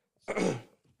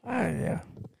 Yeah.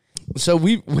 So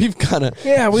we've kind of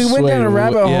we went down a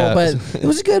rabbit hole, but it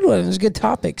was a good one. It was good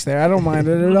topics there. I don't mind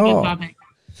it at all.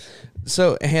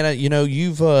 So Hannah,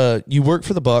 you've you worked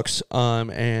for the Bucks,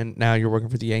 and now you're working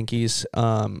for the Yankees.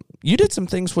 You did some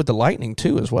things with the Lightning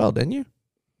too, as well, didn't you?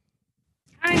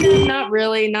 Kind of, not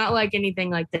really, not like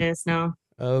anything like this. No.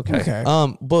 Okay.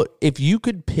 But if you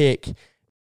could pick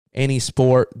any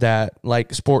sport that,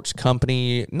 like, sports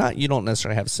company, you don't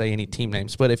necessarily have to say any team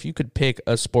names, but if you could pick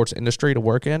a sports industry to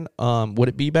work in, would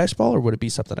it be baseball or would it be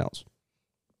something else?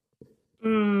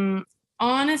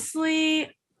 Honestly,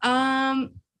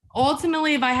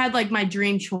 ultimately, if I had like my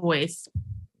dream choice,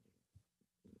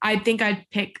 I think I'd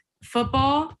pick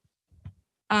football.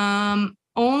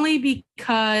 Only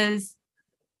because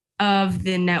of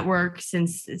the networks and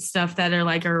stuff that are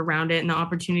like around it and the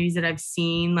opportunities that I've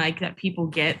seen, like that people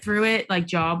get through it, like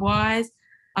job wise.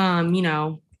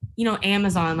 Amazon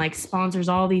like sponsors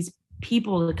all these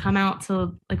people to come out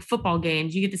to like football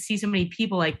games. You get to see so many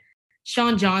people, like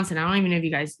Sean Johnson. I don't even know if you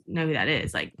guys know who that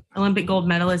is. Like Olympic gold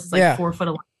medalist, is like 4 foot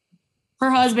 11. Her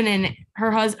and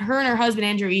her husband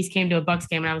Andrew East came to a Bucks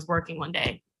game and I was working one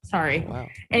day. Sorry. Wow.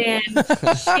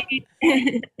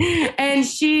 And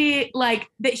she like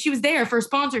that she was there for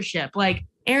sponsorship. Like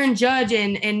Aaron Judge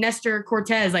and Nestor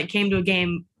Cortez like came to a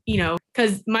game,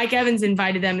 because Mike Evans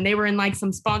invited them and they were in like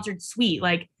some sponsored suite,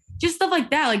 like just stuff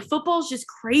like that. Like football is just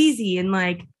crazy. And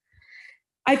like,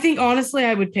 I think honestly,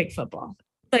 I would pick football.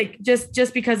 like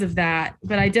just because of that.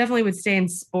 But I definitely would stay in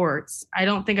sports. I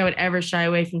don't think I would ever shy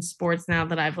away from sports now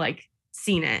that I've like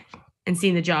seen it and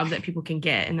seen the jobs that people can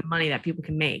get and the money that people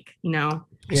can make, you know?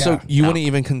 So you wouldn't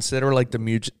even consider like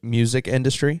the music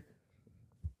industry?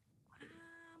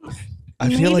 I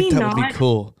feel like that would be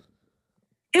cool.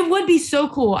 It would be so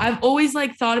cool. I've always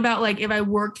like thought about like if I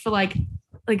worked for like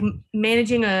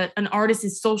managing an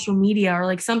artist's social media or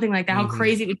like something like that, how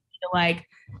crazy it would be to like,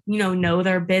 you know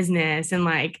their business and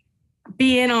like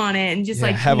be in on it and just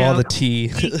like have all the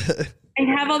tea.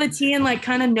 And have all the tea and like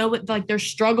kind of know what like their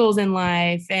struggles in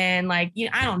life and like, you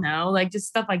know, I don't know, like just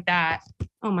stuff like that.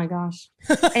 Oh my gosh.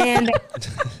 And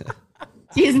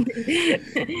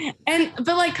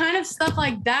but like kind of stuff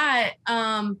like that,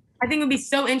 I think would be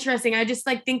so interesting. I just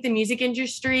like think the music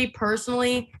industry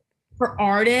personally for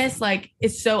artists, like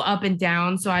it's so up and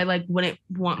down. So I like wouldn't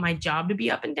want my job to be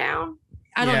up and down.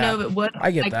 I don't know if it would. I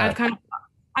get like, that.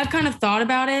 I've kind of thought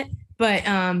about it, but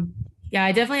yeah,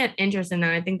 I definitely had interest in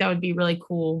that. I think that would be really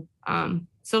cool.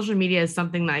 Social media is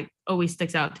something that always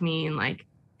sticks out to me and like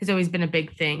has always been a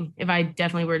big thing. If I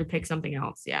definitely were to pick something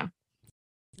else, yeah.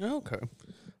 Okay.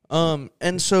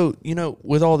 And so, you know,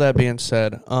 with all that being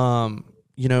said,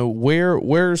 you know,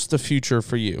 where's the future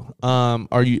for you?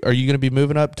 Are you going to be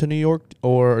moving up to New York,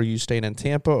 or are you staying in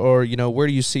Tampa, or, you know, where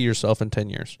do you see yourself in 10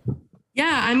 years?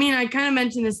 Yeah, I mean, I kind of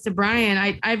mentioned this to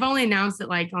Brian. I've only announced it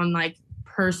like on like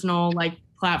personal like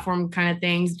platform kind of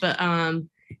things, but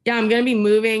yeah, I'm gonna be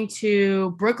moving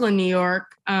to Brooklyn, New York,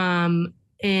 in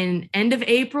end of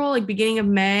April, like beginning of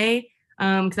May,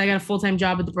 because I got a full-time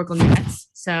job with the Brooklyn Nets.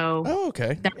 So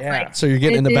okay, yeah. Like, so you're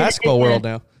getting in the basketball world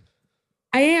now.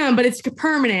 I am, but it's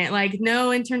permanent. Like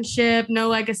no internship, no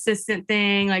like assistant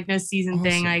thing, like no season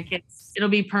thing. Like it'll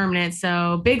be permanent.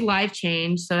 So big life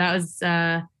change. So that was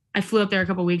I flew up there a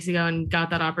couple weeks ago and got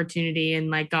that opportunity and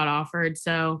like got offered.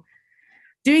 So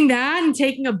doing that and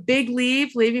taking a big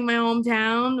leap, leaving my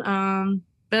hometown.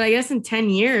 But I guess in 10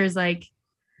 years, like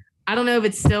I don't know if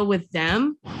it's still with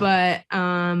them, but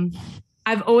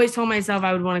I've always told myself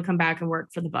I would want to come back and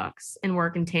work for the Bucks and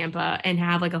work in Tampa and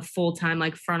have like a full-time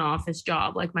like front office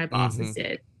job like my bosses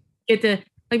did.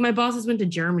 Like my bosses went to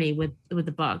Germany with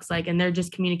the Bucks, like, and they're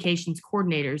just communications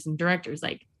coordinators and directors.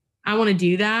 Like I want to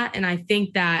do that. And I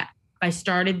think that if I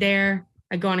started there,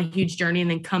 I'd go on a huge journey and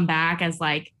then come back as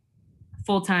like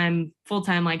full-time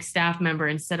like staff member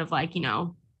instead of like, you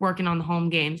know, working on the home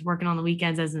games, working on the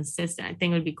weekends as an assistant. I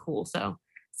think it would be cool. So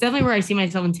it's definitely where I see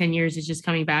myself in 10 years is just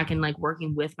coming back and like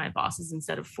working with my bosses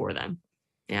instead of for them.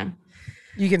 Yeah.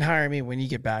 You can hire me when you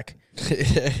get back.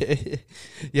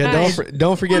 Yeah,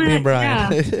 don't forget me and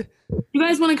Brian. Yeah. You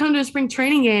guys want to come to a spring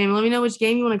training game? Let me know which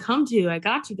game you want to come to. I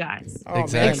got you guys. Oh,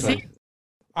 exactly. Man.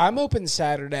 I'm open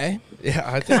Saturday. Yeah,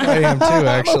 I think I am too,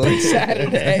 actually. I'm open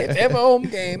Saturday. If they have a home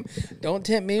game, don't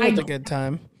tempt me with a good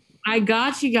time. I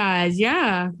got you guys.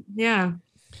 Yeah. Yeah.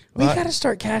 We got to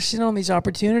start cashing in on these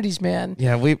opportunities, man.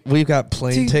 Yeah, we've got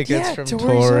plane tickets from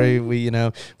Tori. We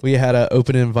had an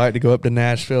open invite to go up to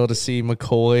Nashville to see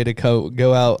McCoy, to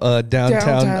go out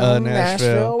downtown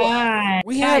Nashville.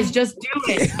 Guys, just do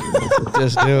it.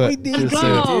 Just do it. We need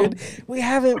to, dude. We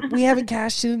haven't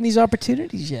cashed in these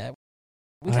opportunities yet.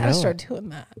 We got to start doing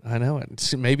that. I know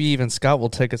it. Maybe even Scott will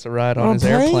take us a ride on his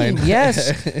airplane.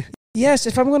 Yes. Yes,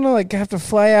 if I'm going to like have to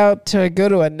fly out to go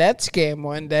to a Nets game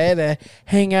one day to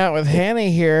hang out with Hannah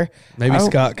here. Maybe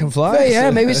Scott can fly us. Yeah,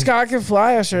 maybe Scott can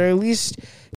fly us, or at least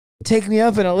take me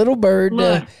up in a little bird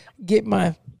to get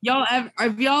my...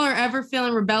 If y'all are ever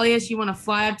feeling rebellious, you want to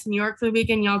fly up to New York for the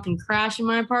weekend, y'all can crash in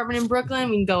my apartment in Brooklyn.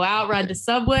 We can go out, ride the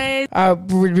subways. I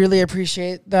would really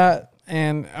appreciate that.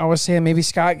 And I was saying maybe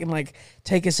Scott can like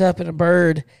take us up in a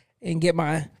bird and get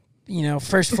my...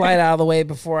 first flight out of the way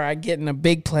before I get in a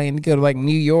big plane to go to like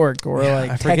New York or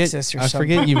Texas or something. I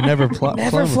forget you've never flown.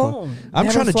 Never flown. I'm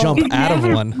trying to jump out of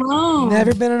one.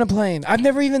 Never been in a plane. I've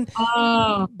never even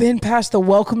been past the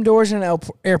welcome doors in an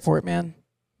airport, man.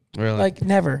 Really? Like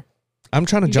never. I'm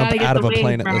trying to jump out of a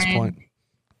plane at this point.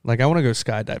 Like I want to go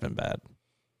skydiving bad.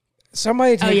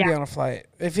 Somebody take me on a flight.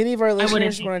 If any of our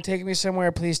listeners want to take me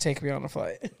somewhere, please take me on a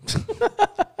flight.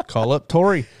 Call up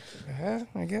Tori.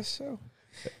 I guess so.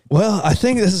 Well, I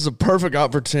think this is a perfect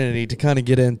opportunity to kind of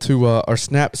get into our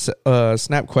snap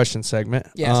question segment.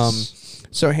 Yes.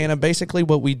 So Hannah, basically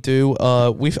what we do,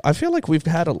 I feel like we've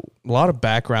had a lot of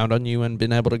background on you and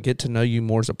been able to get to know you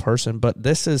more as a person, but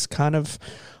this is kind of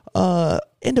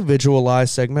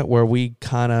individualized segment where we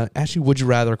kind of ask you would you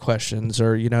rather questions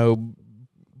or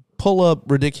pull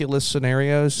up ridiculous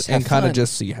scenarios and kind of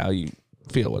just see how you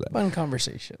feel with it. Fun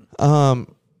conversation.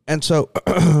 And so.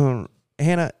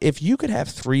 Hannah, if you could have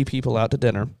 3 people out to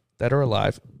dinner that are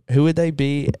alive, who would they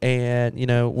be? And,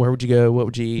 where would you go? What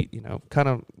would you eat? Kind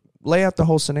of lay out the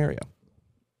whole scenario.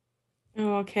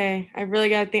 Oh, okay. I really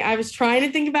got to think. I was trying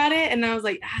to think about it, and I was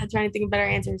like, trying to think of better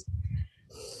answers.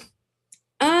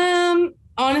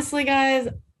 Honestly, guys,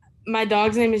 my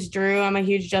dog's name is Drew. I'm a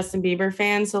huge Justin Bieber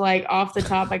fan. So, like, off the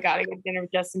top, I got to get dinner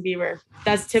with Justin Bieber.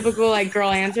 That's typical, like, girl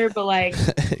answer, but, like.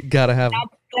 Gotta have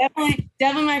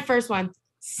definitely my first one.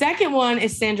 Second one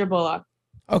is Sandra Bullock.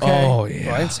 Okay. Oh,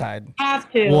 yeah. Blindside.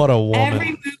 Have to. What a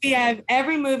woman.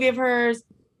 Every movie of hers,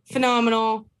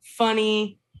 phenomenal,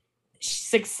 funny,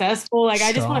 successful. Like,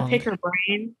 I just want to pick her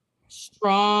brain.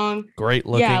 Strong. Great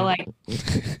looking. Yeah, like.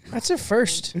 That's a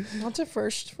first. That's a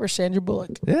first for Sandra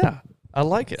Bullock. Yeah. I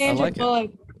like it. Sandra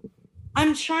Bullock.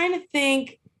 I'm trying to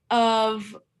think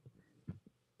of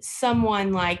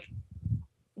someone like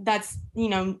that's,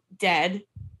 dead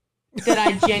that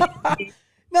I genuinely.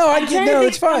 No,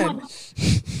 it's fine.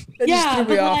 Yeah,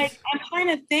 but like I'm trying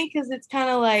to think because it's kind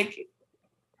of like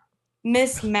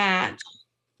mismatched.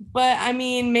 But I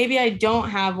mean, maybe I don't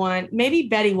have one. Maybe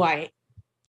Betty White.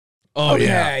 Oh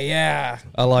yeah.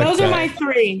 I like those that. are my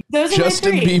three.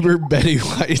 Justin Bieber, Betty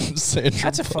White, and Sandra.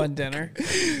 That's a fun dinner.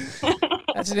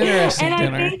 That's an interesting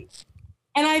dinner.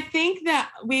 I think that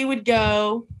we would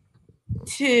go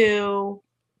to.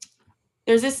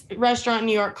 There's this restaurant in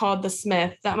New York called The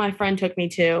Smith that my friend took me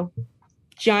to.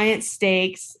 Giant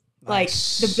steaks,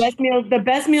 nice. Like the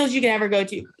best meals you can ever go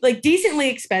to. Like decently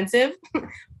expensive,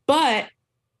 but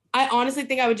I honestly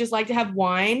think I would just like to have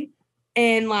wine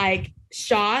and like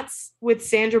shots with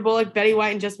Sandra Bullock, Betty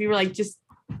White, and Justin Bieber, like just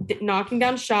knocking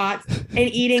down shots and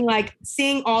eating, like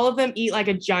seeing all of them eat like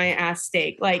a giant ass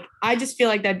steak. Like I just feel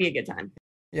like that'd be a good time.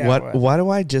 Yeah, why do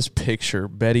I just picture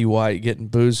Betty White getting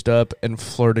boozed up and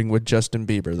flirting with Justin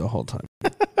Bieber the whole time?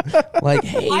 Like,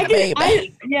 hey, baby.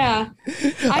 I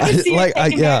can see her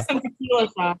taking back some tequila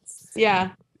shots.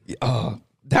 Yeah.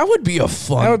 That would be a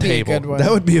fun table.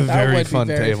 That would be a very fun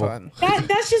table. Fun.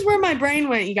 That's just where my brain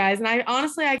went, you guys. And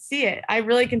I see it. I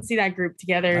really can see that group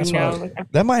together.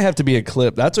 That might have to be a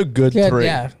clip. That's a good three.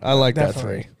 Yeah, I like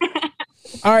definitely. That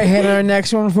three. All right, Hannah, our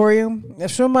next one for you.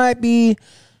 This one might be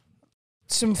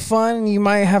some fun, and you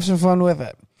might have some fun with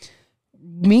it.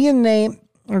 Me and Nate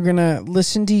are going to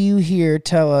listen to you here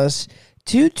tell us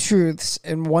 2 truths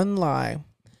and 1 lie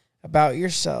about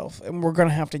yourself, and we're going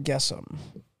to have to guess them.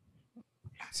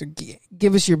 So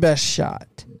give us your best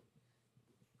shot.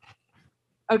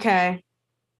 Okay.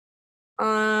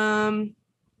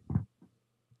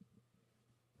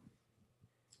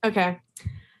 Okay.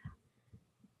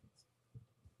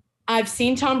 I've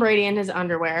seen Tom Brady in his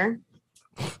underwear.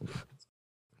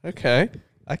 Okay.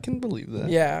 I can believe that.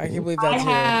 Yeah, I can believe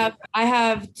that too. I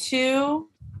have 2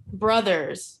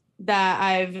 brothers that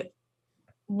I've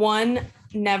one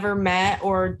never met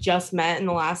or just met in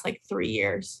the last like 3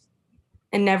 years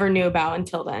and never knew about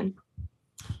until then.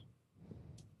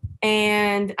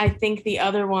 And I think the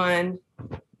other one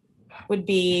would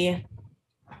be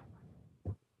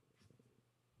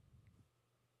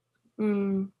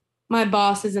my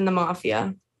boss is in the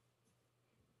mafia.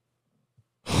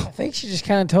 I think she just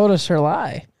kind of told us her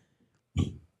lie.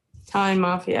 Italian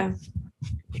mafia.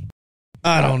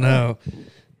 I don't know.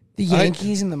 The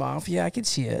Yankees and the mafia. I could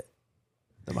see it.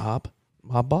 The mob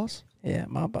boss? Yeah,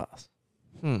 mob boss.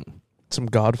 Some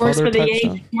Godfather type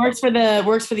stuff. Works for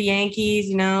the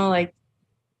Yankees. Like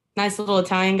nice little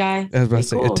Italian guy. I was about to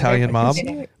say Italian mob.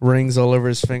 Rings all over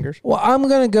his fingers. Well, I'm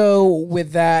gonna go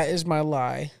with that as my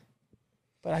lie,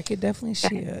 but I could definitely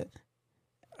see it.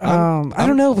 I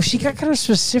don't know, but she got kind of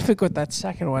specific with that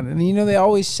second one. And they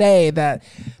always say that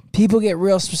people get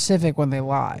real specific when they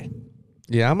lie.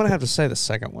 Yeah, I'm gonna have to say the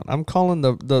second one. I'm calling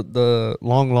the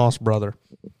long lost brother.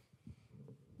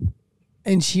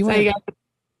 And she went. So you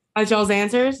got y'all's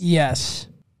answers? Yes.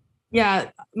 Yeah,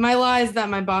 my lie is that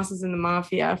my boss is in the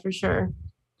mafia for sure.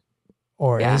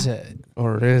 Or is it?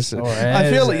 I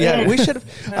feel like we should.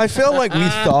 I feel like we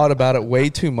thought about it way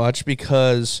too much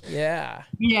because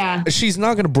she's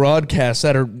not going to broadcast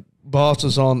that her boss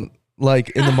is on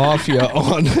in the mafia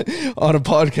on a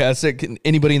podcast that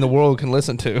anybody in the world can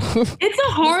listen to.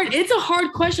 It's a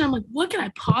hard question. I'm like, what can I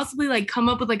possibly come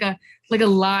up with like a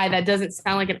lie that doesn't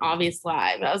sound like an obvious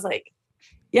lie? But I was like,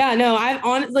 I've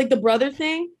on the brother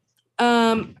thing.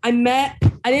 I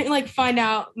didn't find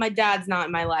out my dad's not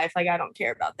in my life. I don't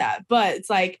care about that, but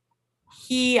it's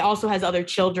he also has other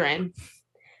children.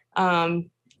 And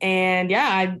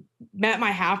I met my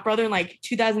half brother in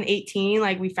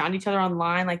 2018. We found each other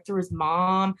online, through his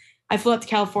mom. I flew up to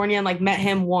California and met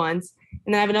him once.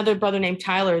 And then I have another brother named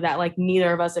Tyler that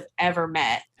neither of us have ever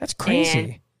met. That's crazy.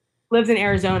 And lives in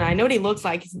Arizona. I know what he looks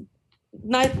like. He's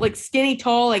not skinny,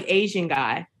 tall, Asian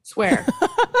guy. Swear.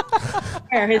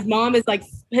 Swear. His mom's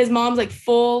like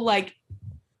full like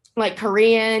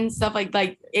Korean stuff,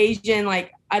 like Asian,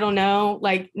 like I don't know,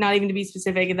 like not even to be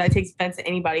specific if that takes offense to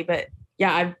anybody, but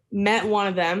yeah, I've met one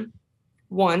of them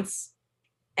once,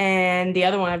 and the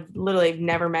other one I've literally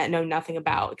never met, know nothing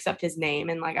about except his name,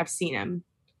 and like I've seen him.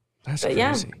 That's but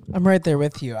crazy. Yeah, I'm right there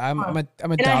with you. I'm adopted.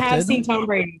 And I have seen Tom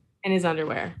Brady in his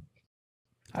underwear.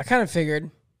 I kind of figured.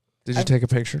 Did you take a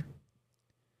picture?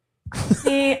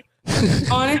 See,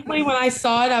 honestly, when I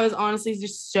saw it, I was honestly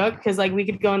just shook because like we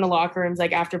could go in the locker rooms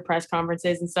like after press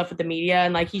conferences and stuff with the media,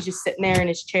 and like he's just sitting there in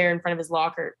his chair in front of his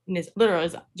locker in his literally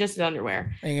just his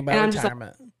underwear. Thinking about and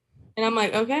retirement. And I'm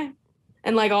like, okay.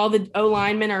 And like all the O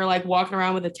linemen are like walking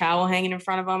around with a towel hanging in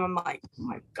front of them. I'm like, oh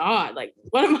my God, like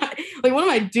what am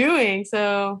I doing?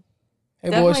 So Hey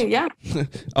definitely, boys. yeah.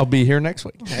 I'll be here next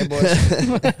week. Hey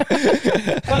boys.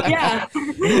 But yeah.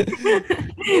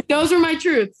 Those were my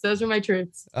truths.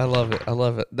 I love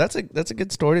it. That's a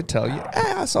good story to tell you.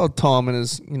 I saw Tom in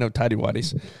his, tidy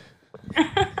whities.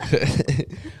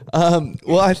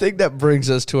 Well, I think that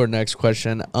brings us to our next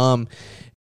question.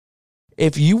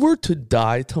 If you were to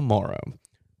die tomorrow,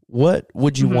 what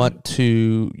would you want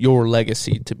your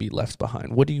legacy to be left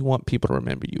behind? What do you want people to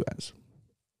remember you as?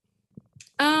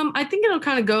 I think it'll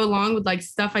kind of go along with like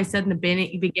stuff I said in the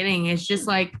beginning. It's just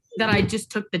like that I just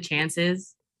took the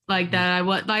chances, like that I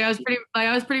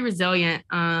was pretty resilient.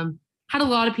 Had a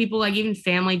lot of people, like even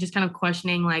family, just kind of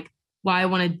questioning like why I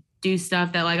want to do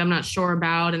stuff that like I'm not sure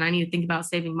about, and I need to think about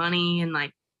saving money, and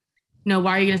like,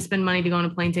 why are you going to spend money to go on a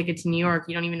plane ticket to New York?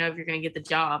 You don't even know if you're going to get the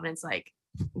job, and it's like,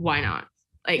 why not?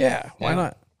 Like, yeah, why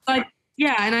not? Like,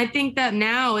 yeah, and I think that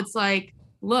now it's like,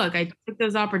 look, I took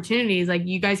those opportunities. Like,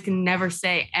 you guys can never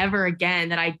say ever again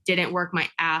that I didn't work my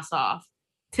ass off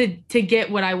to get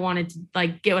what I wanted to,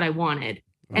 like, get what I wanted.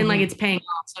 And like, it's paying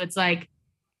off. So it's like,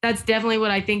 that's definitely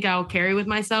what I think I'll carry with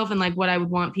myself. And like, what I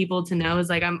would want people to know is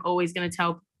like, I'm always going to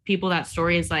tell people that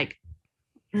story is like,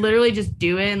 literally just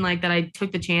do it. And like that I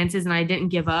took the chances and I didn't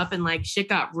give up, and like shit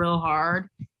got real hard,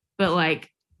 but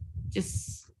like,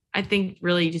 I think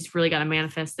really you just really got to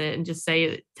manifest it and just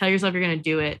tell yourself you're going to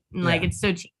do it. And like, it's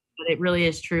so cheap, but it really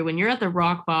is true. When you're at the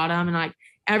rock bottom, and like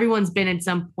everyone's been at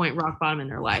some point rock bottom in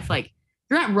their life, like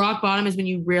you're at rock bottom is when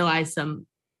you realize some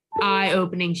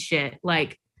eye-opening shit.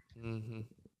 Like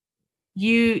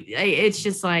it's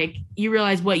just like, you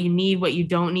realize what you need, what you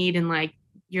don't need. And like,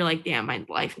 you're like, damn, my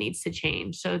life needs to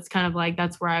change. So it's kind of like,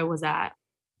 that's where I was at.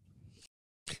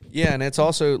 Yeah, and it's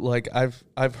also like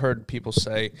I've heard people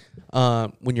say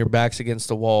when your back's against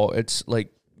the wall, it's like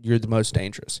you're the most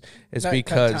dangerous. It's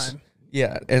because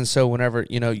yeah, and so whenever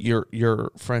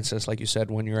you're for instance, like you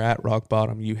said, when you're at rock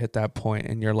bottom, you hit that point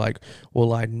and you're like,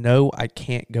 well, I know I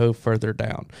can't go further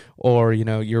down, or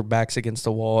your back's against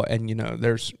the wall, and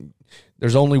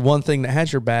there's only one thing that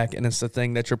has your back, and it's the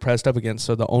thing that you're pressed up against.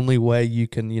 So the only way you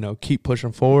can, keep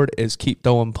pushing forward is keep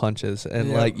throwing punches.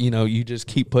 And you just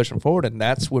keep pushing forward. And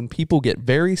that's when people get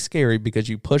very scary, because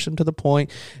you push them to the point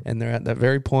and they're at that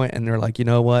very point and they're like, you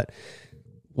know what,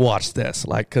 watch this,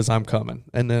 like, cause I'm coming.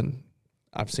 And then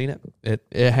I've seen it.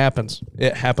 It happens.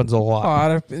 It happens a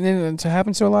lot. And it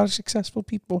happens to a lot of successful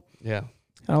people. Yeah.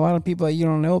 And a lot of people that you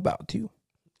don't know about too,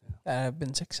 that have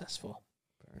been successful.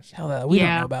 Hell, that we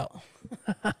don't know about.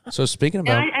 So speaking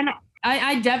about,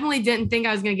 I definitely didn't think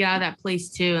I was gonna get out of that place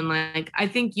too. And like, I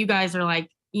think you guys are like,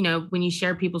 when you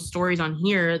share people's stories on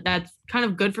here, that's kind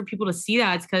of good for people to see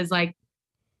that. It's because like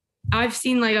I've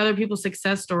seen like other people's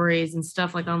success stories and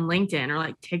stuff like on LinkedIn or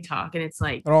like TikTok, and it's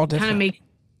like kind of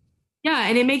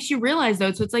and it makes you realize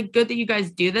though. So it's like good that you guys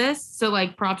do this. So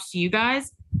like props to you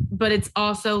guys, but it's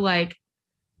also like,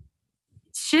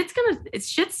 shit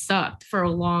sucked for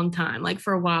a long time. Like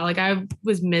for a while, like I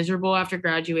was miserable after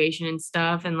graduation and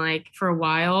stuff. And like for a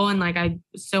while, and like I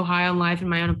was so high on life in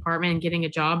my own apartment and getting a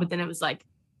job, but then it was like,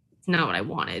 it's not what I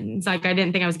wanted. It's like, I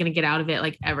didn't think I was going to get out of it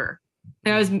like ever.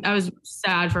 Like I was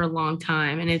sad for a long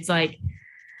time. And it's like,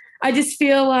 I just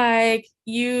feel like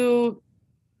people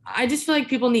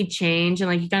need change, and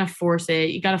like, you got to force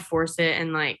it.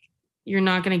 And like, you're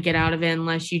not going to get out of it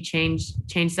unless you change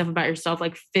stuff about yourself,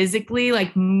 like physically,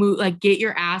 like move, like get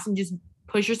your ass and just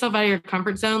push yourself out of your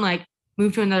comfort zone, like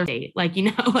move to another state, like,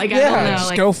 like, I don't know,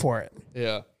 just like, go for it.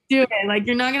 Yeah. Do it. Like,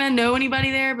 you're not going to know anybody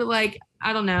there, but like,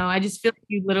 I don't know. I just feel like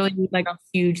you literally need like a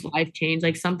huge life change.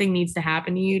 Like something needs to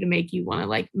happen to you to make you want to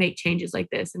like make changes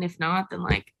like this. And if not, then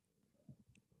like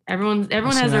everyone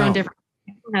has their own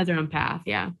path.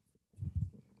 Yeah.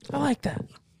 I like that.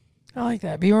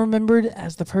 Be remembered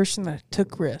as the person that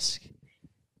took risk.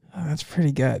 Oh, that's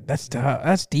pretty good. That's tough.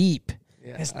 That's deep.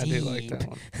 Yeah, that's I deep. do like that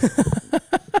one.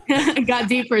 Got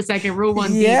deep for a second. Rule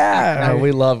one. Yeah.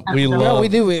 We love. No, we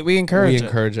do. We encourage it.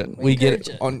 encourage it. We get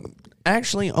it on.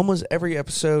 Actually, almost every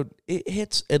episode, it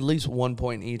hits at least one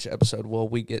point each episode. Well,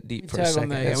 we get deep for a second.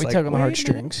 We tug on the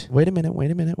heartstrings. Wait a minute.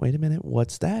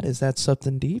 What's that? Is that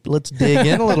something deep? Let's dig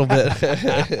in a little bit.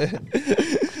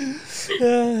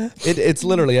 It's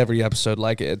literally every episode.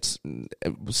 Like it's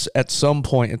at some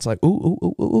point, it's like,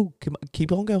 ooh,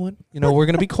 keep on going. You know, we're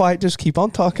gonna be quiet. Just keep on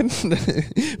talking.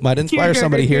 Might inspire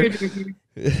somebody here.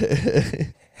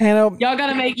 Hannah, Y'all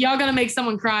gotta make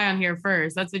someone cry on here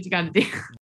first. That's what you gotta do.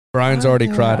 Brian's already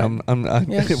cried.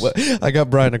 Yes. I got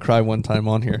Brian to cry one time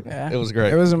on here. Yeah. It was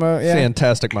great. It was a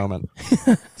fantastic moment.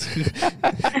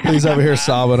 He's over here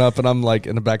sobbing up, and I'm like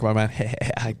in the back of my mind, hey,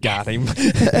 I got him.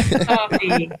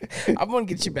 I'm gonna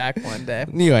get you back one day.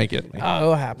 You ain't getting me. Oh,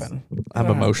 it'll happen. I'm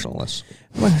emotionless.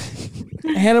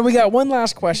 Hannah, we got one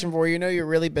last question for you. I know you're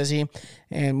really busy,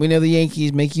 and we know the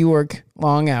Yankees make you work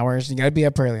long hours. You got to be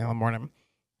up early in the morning.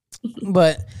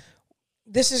 But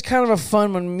this is kind of a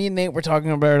fun one. Me and Nate were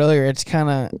talking about it earlier. It's kind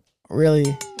of really,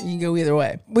 you can go either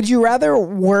way. Would you rather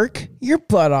work your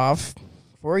butt off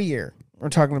for a year? We're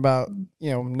talking about,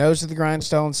 nose to the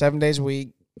grindstone, 7 days a week.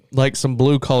 Like some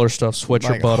blue collar stuff, sweat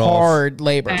your butt off. Hard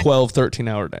labor. 12,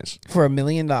 13-hour days. For $1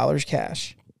 million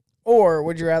cash. Or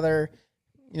would you rather,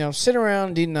 sit around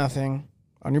and do nothing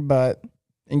on your butt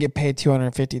and get paid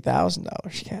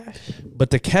 $250,000 cash? But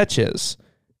the catch is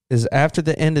after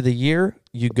the end of the year,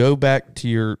 you go back to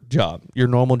your job, your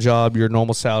normal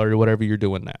salary, whatever you're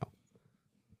doing now.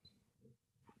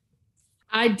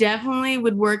 I definitely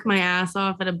would work my ass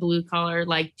off at a blue collar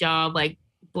job, like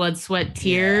blood, sweat,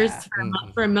 tears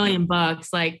for $1 million.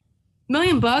 Like $1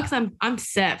 million, I'm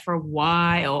set for a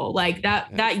while. Like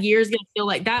that year's gonna feel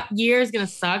like that year is gonna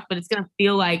suck, but it's gonna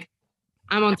feel like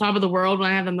I'm on top of the world when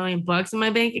I have $1 million in my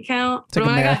bank account. But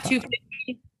when I got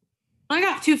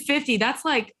 250, that's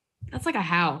like a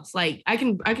house. Like I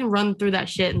can run through that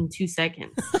shit in 2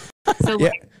 seconds. So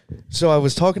So I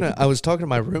was talking to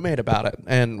my roommate about it,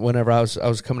 and whenever I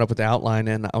was coming up with the outline,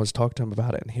 and I was talking to him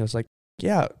about it, and he was like,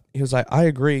 "Yeah," he was like, "I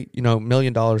agree. $1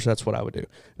 million, that's what I would do.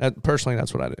 Personally,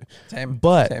 that's what I do." Same.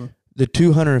 But the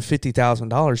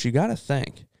 $250,000, you got to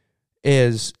think,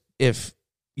 is if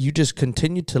you just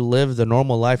continue to live the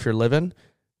normal life you're living,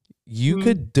 you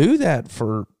could do that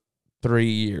for 3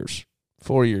 years,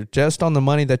 4 years, just on the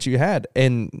money that you had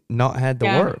and not had to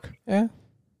work. Yeah.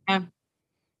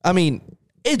 I mean,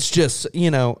 it's just,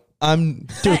 I'm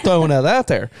just throwing that out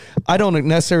there. I don't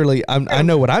necessarily, I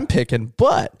know what I'm picking,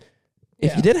 but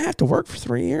if you didn't have to work for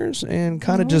 3 years and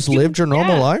kind of just lived your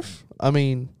normal life, I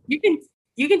mean.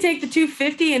 You can take the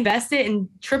 250, invest it, and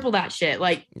triple that shit.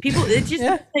 Like people, it's just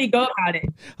how you go about it.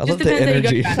 I love the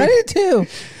energy. I do too.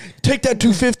 Take that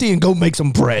 250 and go make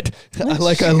some bread. I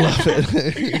love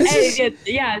it. Hey,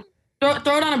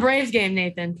 throw it on a Braves game,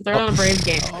 Nathan. Throw it on a Braves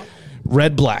game.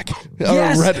 Red black.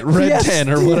 Yes. Or red 10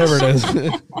 or whatever it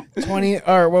is. 20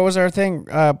 or what was our thing?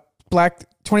 Black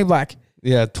 20 black.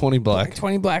 Yeah, 20 black.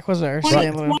 20 black was ours.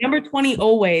 Number 20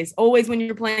 always when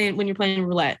you're playing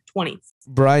roulette. 20.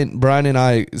 Brian and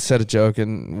I said a joke,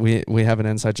 and we have an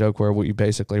inside joke where we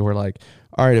basically were like,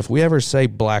 all right, if we ever say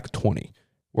black 20,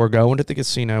 we're going to the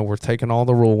casino, we're taking all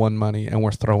the Rule 1 money, and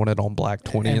we're throwing it on black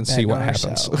 20 and see what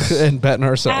happens. And betting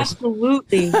ourselves.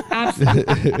 Absolutely.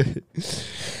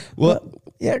 Well,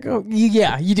 yeah, go. You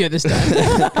do it this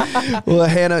time. Well,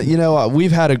 Hannah,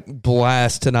 we've had a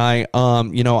blast tonight.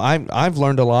 I've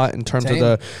learned a lot in terms of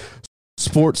the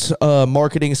sports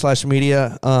marketing /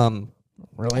 media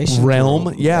relations realm.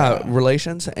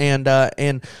 Relations, and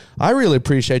I really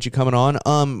appreciate you coming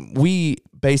on. We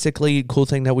basically, cool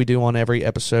thing that we do on every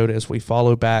episode is we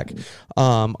follow back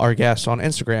our guests on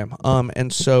Instagram.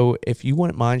 And so if you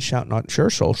wouldn't mind shouting out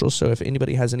your socials, so if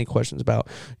anybody has any questions about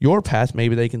your path,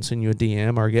 maybe they can send you a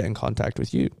DM or get in contact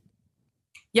with you.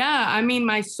 Yeah, I mean,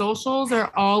 my socials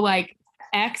are all like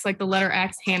X, like the letter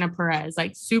X, Hannah Perez.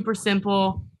 Like super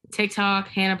simple. TikTok,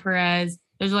 Hannah Perez.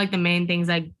 Those are like the main things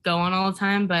I go on all the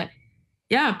time. But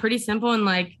yeah, pretty simple, and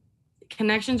like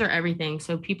connections are everything.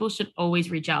 So people should always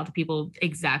reach out to people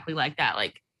exactly like that.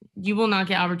 Like you will not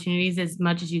get opportunities as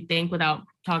much as you think without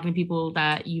talking to people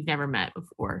that you've never met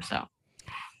before. So,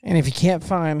 and if you can't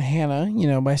find Hannah,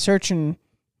 by searching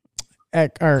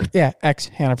X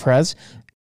Hannah Perez,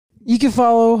 you can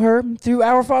follow her through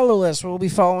our follow list. We'll be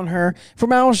following her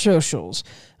from our socials.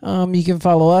 You can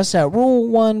follow us at Rule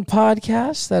 1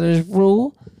 Podcast. That is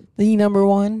Rule, the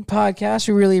 #1 podcast.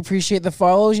 We really appreciate the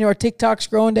follows. You know, our TikTok's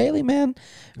growing daily, man.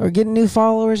 We're getting new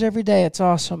followers every day. It's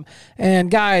awesome.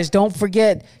 And guys, don't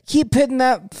forget, keep hitting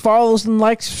that follows and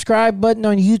like, subscribe button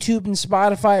on YouTube and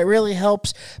Spotify. It really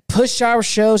helps push our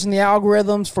shows and the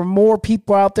algorithms for more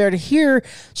people out there to hear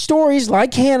stories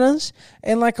like Hannah's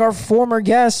and like our former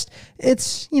guest.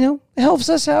 It's, you know, it helps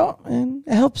us out and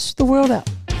it helps the world out.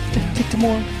 Get to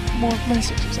more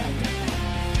messages out there.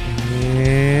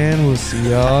 And we'll see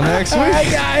y'all next week. All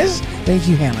right, guys. Thank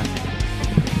you, Hannah.